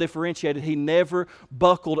was well differentiated. He never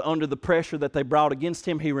buckled under the pressure that they brought against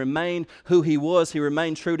him. He remained who he was. He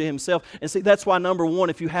remained true to himself. And see, that's why, number one,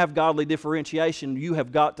 if you have godly differentiation, you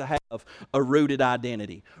have got to have a rooted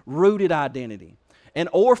identity. Rooted identity. An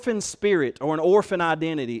orphan spirit or an orphan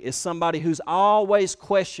identity is somebody who's always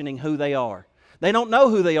questioning who they are. They don't know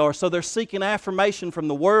who they are, so they're seeking affirmation from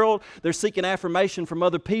the world. They're seeking affirmation from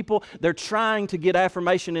other people. They're trying to get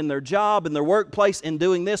affirmation in their job, in their workplace, in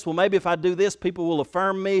doing this. Well, maybe if I do this, people will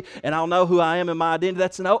affirm me, and I'll know who I am and my identity.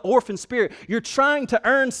 That's an orphan spirit. You're trying to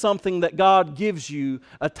earn something that God gives you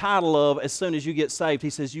a title of as soon as you get saved. He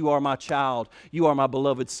says, you are my child. You are my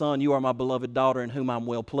beloved son. You are my beloved daughter in whom I'm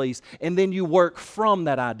well pleased. And then you work from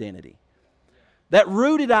that identity. That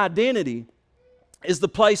rooted identity is the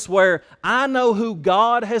place where I know who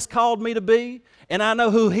God has called me to be, and I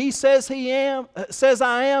know who He says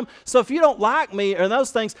I am. So if you don't like me or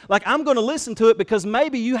those things, like, I'm going to listen to it because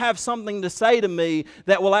maybe you have something to say to me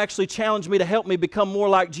that will actually challenge me to help me become more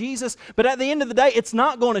like Jesus. But at the end of the day, it's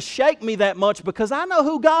not going to shake me that much because I know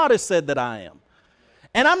who God has said that I am.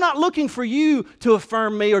 And I'm not looking for you to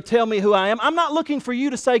affirm me or tell me who I am. I'm not looking for you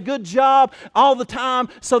to say good job all the time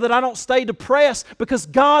so that I don't stay depressed, because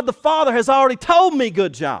God the Father has already told me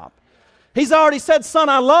good job. He's already said, son,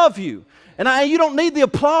 I love you. And you don't need the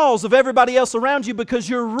applause of everybody else around you because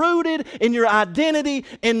you're rooted in your identity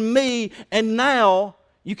in me, and now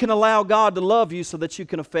you can allow God to love you so that you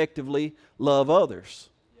can effectively love others.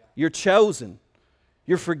 You're chosen.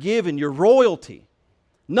 You're forgiven. You're royalty.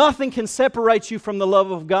 Nothing can separate you from the love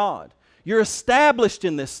of God. You're established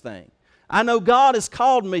in this thing. I know God has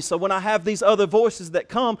called me, so when I have these other voices that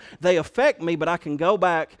come, they affect me, but I can go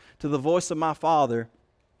back to the voice of my Father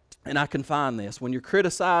and I can find this. When you're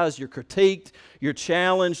criticized, you're critiqued, you're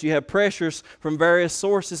challenged, you have pressures from various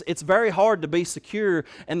sources, it's very hard to be secure,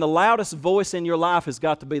 and the loudest voice in your life has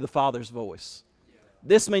got to be the Father's voice.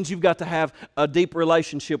 This means you've got to have a deep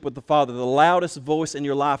relationship with the Father. The loudest voice in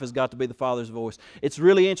your life has got to be the Father's voice. It's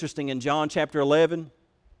really interesting in John chapter 11.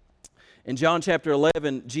 In John chapter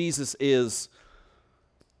 11, Jesus is...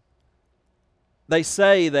 They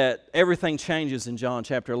say that everything changes in John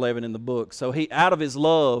chapter 11 in the book. So He, out of His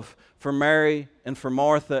love for Mary and for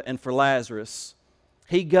Martha and for Lazarus,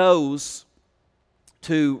 He goes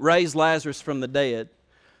to raise Lazarus from the dead.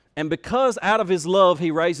 And because out of His love He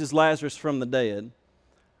raises Lazarus from the dead,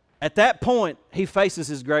 at that point, He faces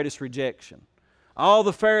His greatest rejection. All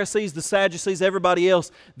the Pharisees, the Sadducees, everybody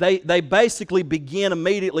else, they basically begin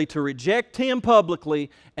immediately to reject Him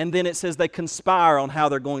publicly, and then it says they conspire on how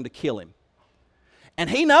they're going to kill Him. And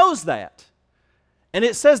He knows that. And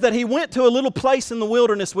it says that He went to a little place in the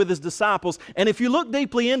wilderness with His disciples. And if you look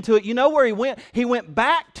deeply into it, you know where He went? He went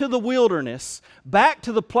back to the wilderness, back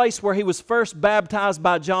to the place where He was first baptized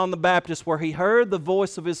by John the Baptist, where He heard the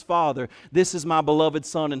voice of His Father, "This is my beloved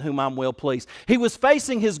Son in whom I'm well pleased." He was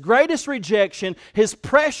facing His greatest rejection, His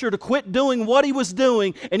pressure to quit doing what He was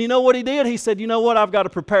doing. And you know what He did? He said, you know what? I've got to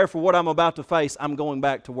prepare for what I'm about to face. I'm going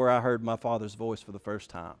back to where I heard my Father's voice for the first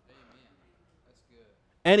time.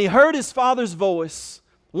 And He heard His Father's voice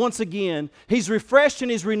once again. He's refreshed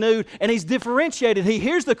and He's renewed and He's differentiated. He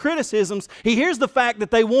hears the criticisms. He hears the fact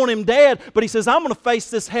that they want Him dead, but He says, I'm going to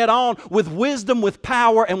face this head on with wisdom, with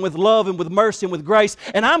power, and with love, and with mercy, and with grace.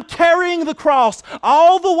 And I'm carrying the cross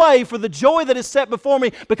all the way for the joy that is set before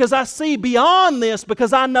me, because I see beyond this,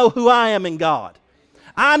 because I know who I am in God.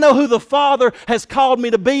 I know who the Father has called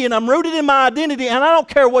me to be, and I'm rooted in my identity, and I don't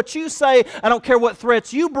care what you say. I don't care what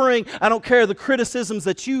threats you bring. I don't care the criticisms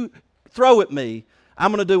that you throw at me.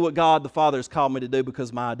 I'm going to do what God the Father has called me to do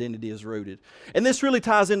because my identity is rooted. And this really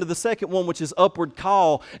ties into the second one, which is upward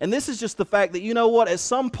call. And this is just the fact that, you know what, at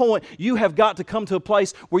some point you have got to come to a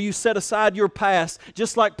place where you set aside your past.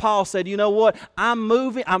 Just like Paul said, you know what,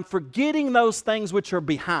 I'm forgetting those things which are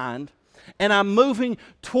behind, and I'm moving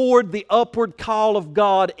toward the upward call of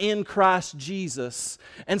God in Christ Jesus.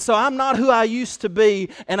 And so I'm not who I used to be,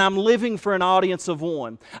 and I'm living for an audience of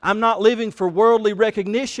one. I'm not living for worldly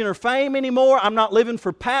recognition or fame anymore. I'm not living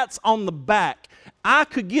for pats on the back. I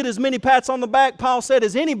could get as many pats on the back, Paul said,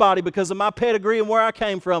 as anybody because of my pedigree and where I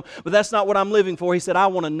came from, but that's not what I'm living for. He said, I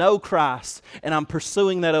want to know Christ, and I'm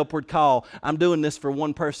pursuing that upward call. I'm doing this for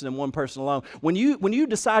one person and one person alone. When you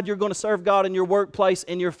decide you're going to serve God in your workplace,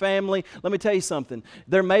 in your family, let me tell you something.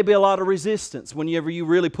 There may be a lot of resistance whenever you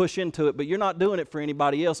really push into it, but you're not doing it for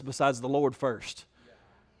anybody else besides the Lord first.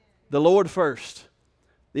 The Lord first.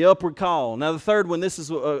 The upward call. Now the third one, this is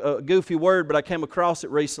a goofy word, but I came across it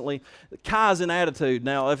recently. Kaizen attitude.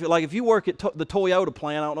 Now, if you work at the Toyota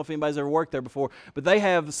plant, I don't know if anybody's ever worked there before, but they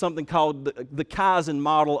have something called the Kaizen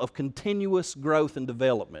model of continuous growth and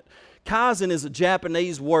development. Kaizen is a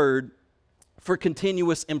Japanese word for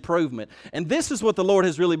continuous improvement. And this is what the Lord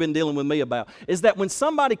has really been dealing with me about, is that when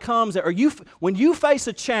somebody comes, or when you face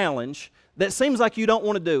a challenge that seems like you don't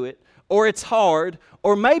want to do it, or it's hard,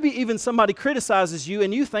 or maybe even somebody criticizes you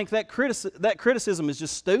and you think that criticism is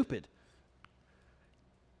just stupid.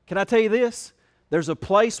 Can I tell you this? there's a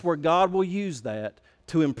place where God will use that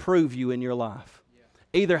to improve you in your life.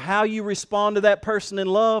 Either how you respond to that person in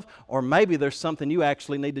love, or maybe there's something you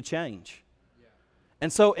actually need to change.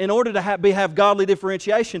 And so in order to have godly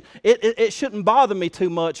differentiation, it shouldn't bother me too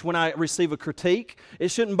much when I receive a critique. It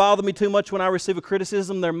shouldn't bother me too much when I receive a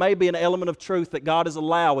criticism. There may be an element of truth that God is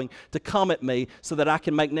allowing to come at me so that I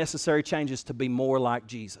can make necessary changes to be more like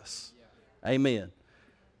Jesus. Yeah. Amen.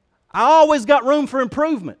 I always got room for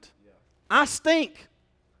improvement. Yeah. I stink.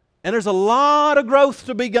 And there's a lot of growth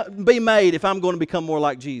to be made if I'm going to become more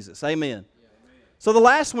like Jesus. Amen. So the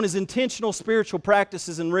last one is intentional spiritual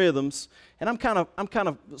practices and rhythms. And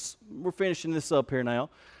we're finishing this up here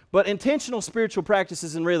now. But intentional spiritual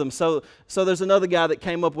practices and rhythms. So there's another guy that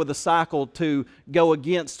came up with a cycle to go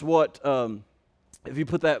against what, if you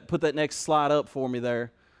put that next slide up for me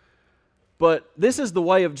there. But this is the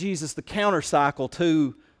way of Jesus, the counter cycle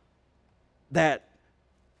to that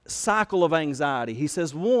cycle of anxiety. He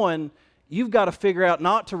says, one, you've got to figure out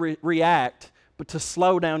not to react, but to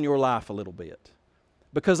slow down your life a little bit.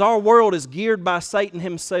 Because our world is geared by Satan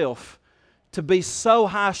himself to be so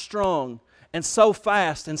high-strung and so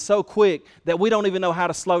fast and so quick that we don't even know how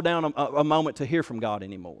to slow down a moment to hear from God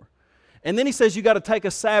anymore. And then he says you got to take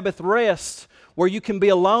a Sabbath rest where you can be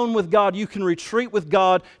alone with God, you can retreat with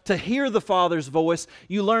God to hear the Father's voice.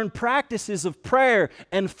 You learn practices of prayer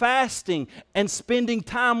and fasting and spending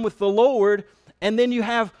time with the Lord. And then you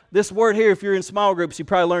have this word here, if you're in small groups, you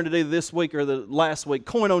probably learned it either this week or the last week,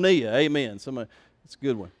 koinonia, amen. It's a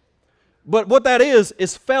good one. But what that is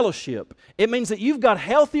fellowship. It means that you've got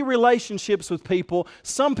healthy relationships with people.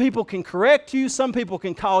 Some people can correct you. Some people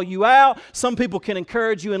can call you out. Some people can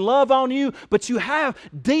encourage you and love on you. But you have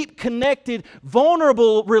deep, connected,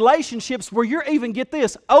 vulnerable relationships where you're even, get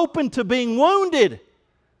this, open to being wounded.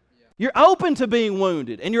 You're open to being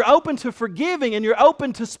wounded, and you're open to forgiving, and you're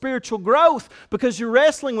open to spiritual growth because you're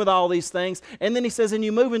wrestling with all these things. And then he says, and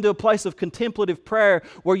you move into a place of contemplative prayer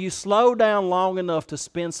where you slow down long enough to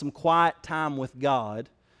spend some quiet time with God,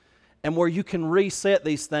 and where you can reset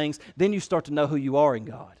these things. Then you start to know who you are in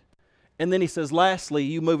God. And then he says, lastly,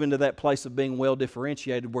 you move into that place of being well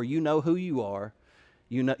differentiated where you know who you are,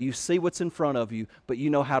 you see what's in front of you, but you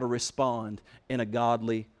know how to respond in a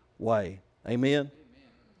godly way. Amen?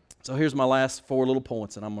 So here's my last 4 little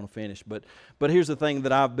points, and I'm going to finish. But here's the thing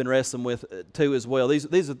that I've been wrestling with too as well.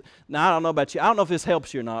 These are, now I don't know about you. I don't know if this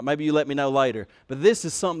helps you or not. Maybe you let me know later. But this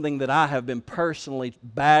is something that I have been personally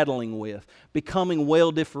battling with, becoming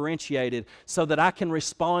well differentiated so that I can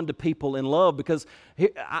respond to people in love. Because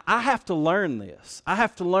I have to learn this. I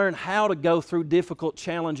have to learn how to go through difficult,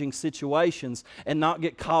 challenging situations and not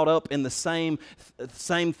get caught up in the same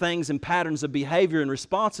things and patterns of behavior and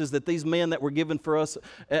responses that these men that were given for us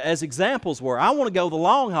as examples were. I want to go the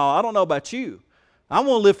long haul. I don't know about you. I want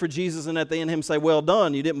to live for Jesus and at the end Him say, well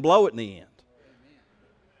done, you didn't blow it in the end.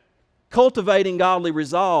 Cultivating godly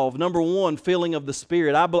resolve. Number 1, filling of the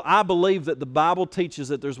Spirit. I believe that the Bible teaches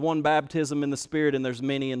that there's one baptism in the Spirit and there's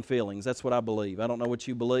many in fillings. That's what I believe. I don't know what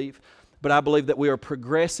you believe, but I believe that we are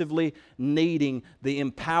progressively needing the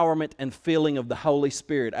empowerment and filling of the Holy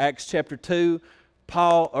Spirit. Acts chapter 2,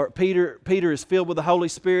 Peter is filled with the Holy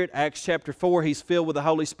Spirit. Acts chapter 4, he's filled with the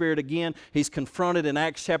Holy Spirit again. He's confronted in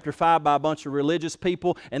Acts chapter 5 by a bunch of religious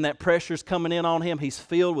people, and that pressure's coming in on him. He's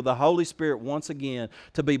filled with the Holy Spirit once again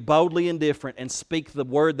to be boldly indifferent and speak the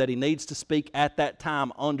word that he needs to speak at that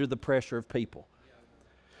time under the pressure of people.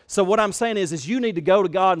 So what I'm saying is you need to go to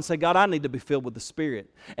God and say, God, I need to be filled with the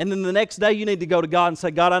Spirit. And then the next day you need to go to God and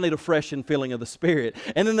say, God, I need a fresh infilling of the Spirit.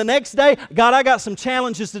 And then the next day, God, I got some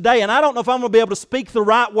challenges today and I don't know if I'm going to be able to speak the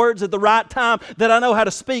right words at the right time that I know how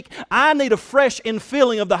to speak. I need a fresh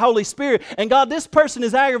infilling of the Holy Spirit. And God, this person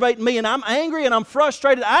is aggravating me and I'm angry and I'm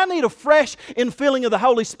frustrated. I need a fresh infilling of the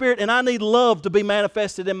Holy Spirit and I need love to be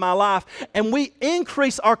manifested in my life. And we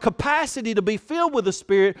increase our capacity to be filled with the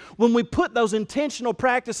Spirit when we put those intentional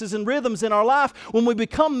practices and rhythms in our life. When we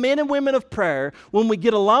become men and women of prayer, when we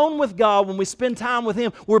get alone with God, when we spend time with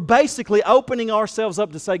Him, we're basically opening ourselves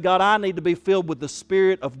up to say, God, I need to be filled with the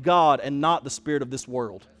Spirit of God and not the spirit of this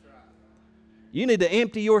world. You need to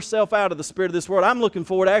empty yourself out of the spirit of this world. I'm looking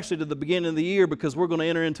forward actually to the beginning of the year because we're going to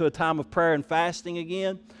enter into a time of prayer and fasting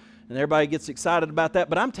again. And everybody gets excited about that.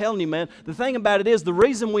 But I'm telling you, man, the thing about it is the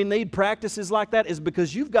reason we need practices like that is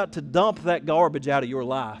because you've got to dump that garbage out of your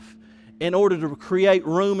life in order to create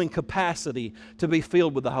room and capacity to be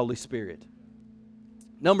filled with the Holy Spirit.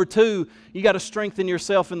 Number 2, you got to strengthen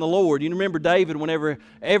yourself in the Lord. You remember David, whenever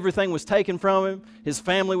everything was taken from him, his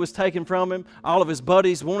family was taken from him, all of his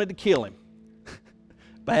buddies wanted to kill him.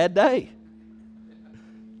 Bad day.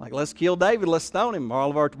 Like, let's kill David, let's stone him.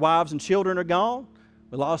 All of our wives and children are gone.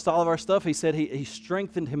 We lost all of our stuff. He said he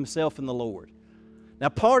strengthened himself in the Lord. Now,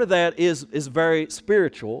 part of that is very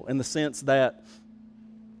spiritual in the sense that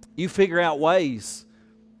you figure out ways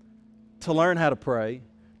to learn how to pray,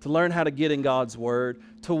 to learn how to get in God's Word,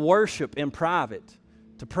 to worship in private,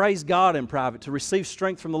 to praise God in private, to receive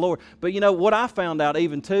strength from the Lord. But what I found out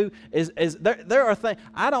even too is there are things,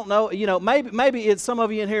 I don't know, maybe it's some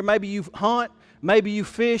of you in here, maybe you hunt, maybe you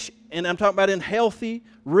fish, and I'm talking about in healthy,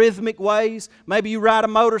 rhythmic ways. Maybe you ride a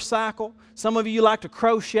motorcycle. Some of you like to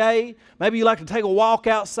crochet. Maybe you like to take a walk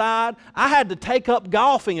outside. I had to take up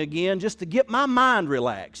golfing again just to get my mind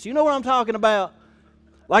relaxed. You know what I'm talking about?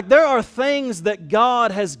 Like there are things that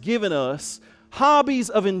God has given us, hobbies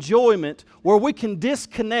of enjoyment, where we can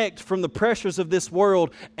disconnect from the pressures of this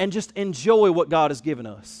world and just enjoy what God has given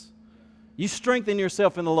us. You strengthen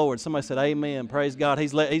yourself in the Lord. Somebody said, amen, praise God.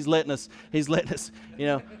 He's letting us,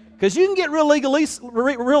 because you can get real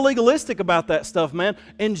legalistic about that stuff, man.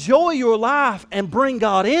 Enjoy your life and bring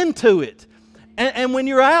God into it. And when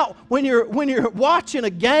you're out, when you're watching a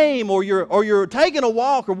game or you're taking a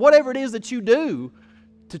walk or whatever it is that you do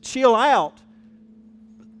to chill out,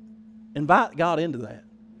 invite God into that.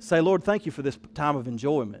 Say, Lord, thank you for this time of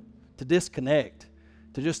enjoyment, to disconnect,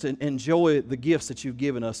 to just enjoy the gifts that you've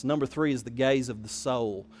given us. Number 3 is the gaze of the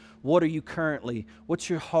soul. What are you currently, what's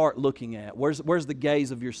your heart looking at? Where's the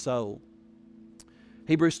gaze of your soul?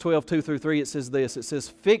 Hebrews 12, 2-3, it says this. It says,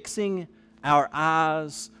 fixing our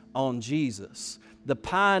eyes on Jesus, the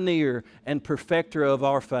pioneer and perfecter of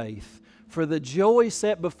our faith. For the joy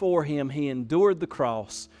set before Him, He endured the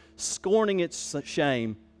cross, scorning its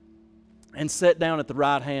shame, and sat down at the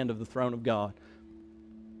right hand of the throne of God.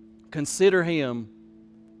 Consider Him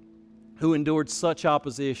who endured such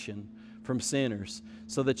opposition from sinners,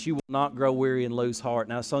 so that you will not grow weary and lose heart.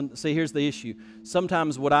 Now, see, here's the issue.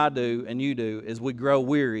 Sometimes what I do and you do is we grow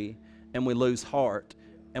weary and we lose heart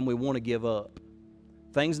and we want to give up.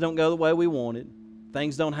 Things don't go the way we wanted.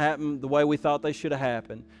 Things don't happen the way we thought they should have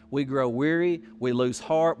happened. We grow weary, we lose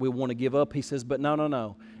heart, we want to give up. He says, but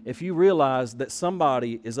no. If you realize that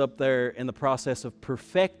somebody is up there in the process of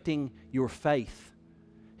perfecting your faith,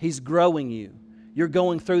 He's growing you. You're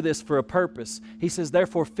going through this for a purpose. He says,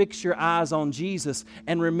 therefore, fix your eyes on Jesus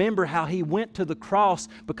and remember how He went to the cross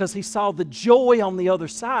because He saw the joy on the other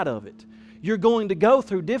side of it. You're going to go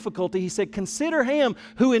through difficulty. He said, consider Him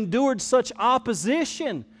who endured such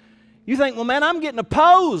opposition. You think, well, man, I'm getting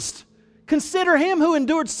opposed. Consider Him who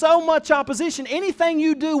endured so much opposition. Anything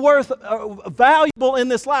you do worth valuable in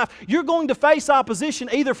this life, you're going to face opposition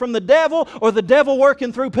either from the devil or the devil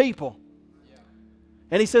working through people.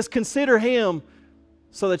 And He says, consider Him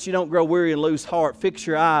so that you don't grow weary and lose heart. Fix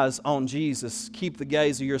your eyes on Jesus. Keep the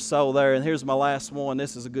gaze of your soul there. And here's my last one.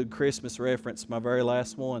 This is a good Christmas reference, my very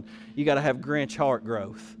last one. You got to have Grinch heart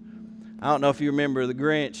growth. I don't know if you remember the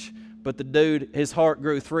Grinch, but the dude, his heart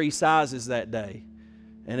grew 3 sizes that day.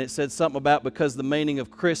 And it said something about because the meaning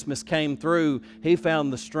of Christmas came through, he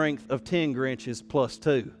found the strength of 10 Grinches plus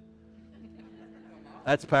 2.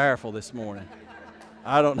 That's powerful this morning.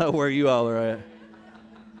 I don't know where you all are at.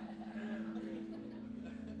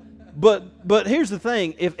 But here's the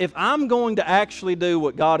thing. If I'm going to actually do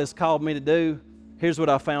what God has called me to do, here's what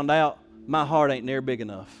I found out. My heart ain't near big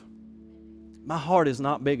enough. My heart is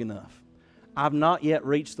not big enough. I've not yet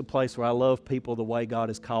reached the place where I love people the way God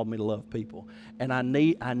has called me to love people. And I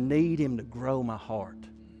need Him to grow my heart.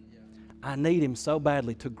 I need Him so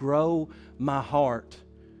badly to grow my heart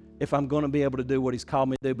if I'm going to be able to do what He's called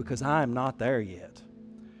me to do, because I am not there yet.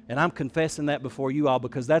 And I'm confessing that before you all,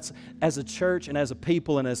 because that's, as a church and as a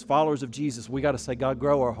people and as followers of Jesus, we got to say, God,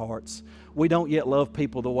 grow our hearts. We don't yet love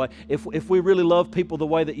people the way. If we really love people the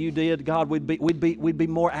way that you did, God, we'd be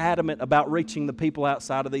more adamant about reaching the people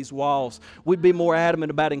outside of these walls. We'd be more adamant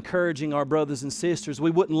about encouraging our brothers and sisters.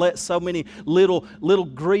 We wouldn't let so many little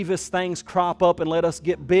grievous things crop up and let us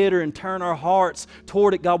get bitter and turn our hearts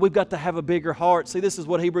toward it. God, we've got to have a bigger heart. See, this is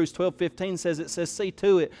what Hebrews 12:15 says. It says, see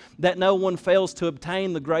to it that no one fails to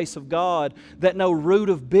obtain the grace of God, that no root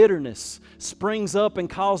of bitterness springs up and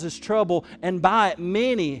causes trouble, and by it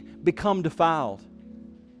many become defiled.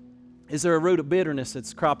 Is there a root of bitterness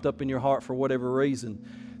that's cropped up in your heart for whatever reason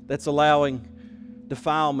that's allowing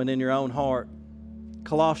defilement in your own heart?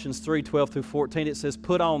 Colossians 3:12-14, it says,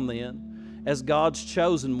 put on then, as God's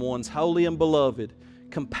chosen ones, holy and beloved,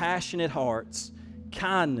 compassionate hearts,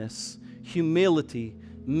 kindness, humility,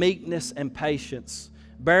 meekness, and patience,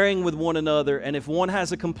 bearing with one another, and if one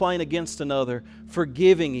has a complaint against another,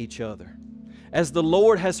 forgiving each other. As the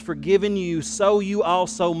Lord has forgiven you, so you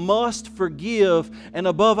also must forgive. And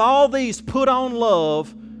above all these, put on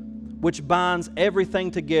love, which binds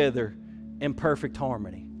everything together in perfect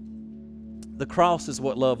harmony. The cross is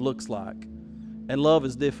what love looks like, and love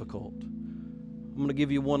is difficult. I'm going to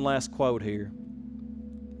give you one last quote here.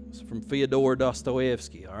 It's from Fyodor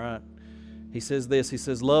Dostoevsky, all right? He says this, he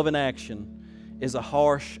says, "Love in action is a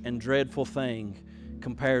harsh and dreadful thing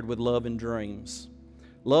compared with love in dreams.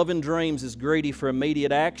 Love in dreams is greedy for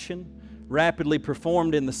immediate action, rapidly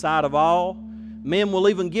performed in the sight of all. Men will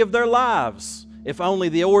even give their lives if only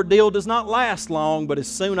the ordeal does not last long but is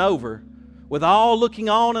soon over, with all looking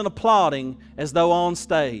on and applauding as though on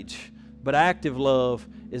stage. But active love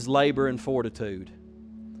is labor and fortitude."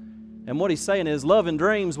 And what he's saying is, love in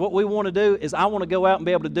dreams, what we want to do is I want to go out and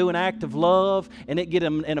be able to do an act of love and it get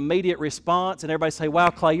an immediate response and everybody say, "Wow,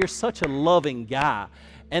 Clay, you're such a loving guy."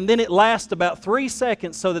 And then it lasts about 3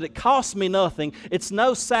 seconds so that it costs me nothing. It's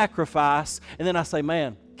no sacrifice. And then I say,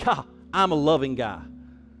 "Man, God, I'm a loving guy."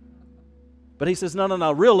 But he says,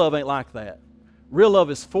 no, real love ain't like that. Real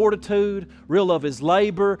love is fortitude. Real love is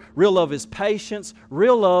labor. Real love is patience.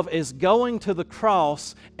 Real love is going to the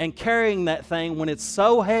cross and carrying that thing when it's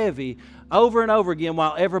so heavy over and over again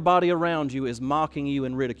while everybody around you is mocking you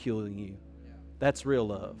and ridiculing you. That's real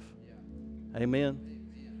love. Amen?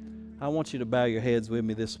 I want you to bow your heads with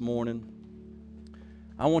me this morning.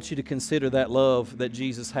 I want you to consider that love that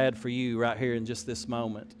Jesus had for you right here in just this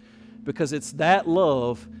moment. Because it's that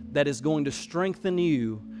love that is going to strengthen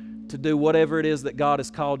you to do whatever it is that God has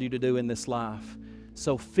called you to do in this life.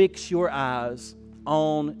 So fix your eyes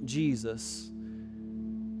on Jesus.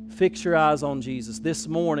 Fix your eyes on Jesus. This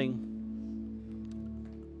morning,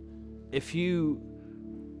 if you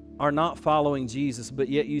are not following Jesus, but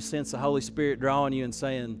yet you sense the Holy Spirit drawing you and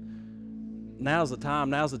saying, now's the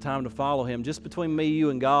time to follow Him. Just between me,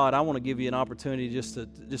 you, and God, I want to give you an opportunity just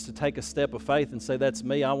to take a step of faith and say, "That's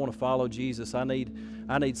me. I want to follow Jesus. I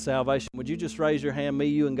need salvation." Would you just raise your hand, me,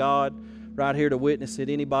 you, and God, right here to witness it?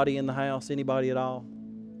 Anybody in the house? Anybody at all?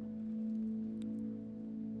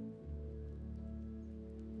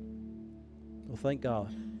 Well, thank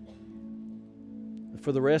God.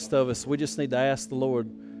 For the rest of us, we just need to ask the Lord,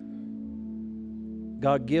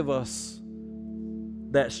 God, give us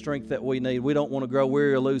that strength that we need. We don't want to grow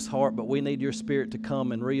weary or lose heart, but we need your Spirit to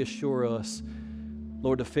come and reassure us,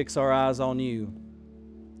 Lord, to fix our eyes on you,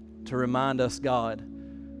 to remind us, God,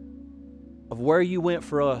 of where you went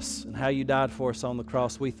for us and how you died for us on the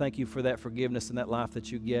cross. We thank you for that forgiveness and that life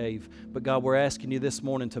that you gave. But God, we're asking you this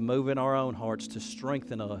morning to move in our own hearts, to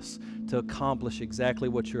strengthen us, to accomplish exactly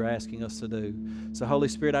what you're asking us to do. So Holy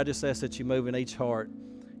Spirit, I just ask that you move in each heart.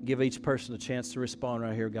 Give each person a chance to respond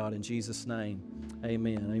right here, God, in Jesus' name.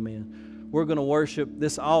 Amen. Amen. We're going to worship.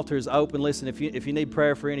 This altar is open. Listen, if you need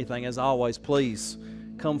prayer for anything, as always, please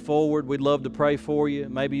come forward. We'd love to pray for you.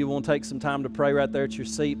 Maybe you want to take some time to pray right there at your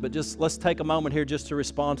seat, but just let's take a moment here just to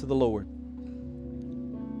respond to the Lord.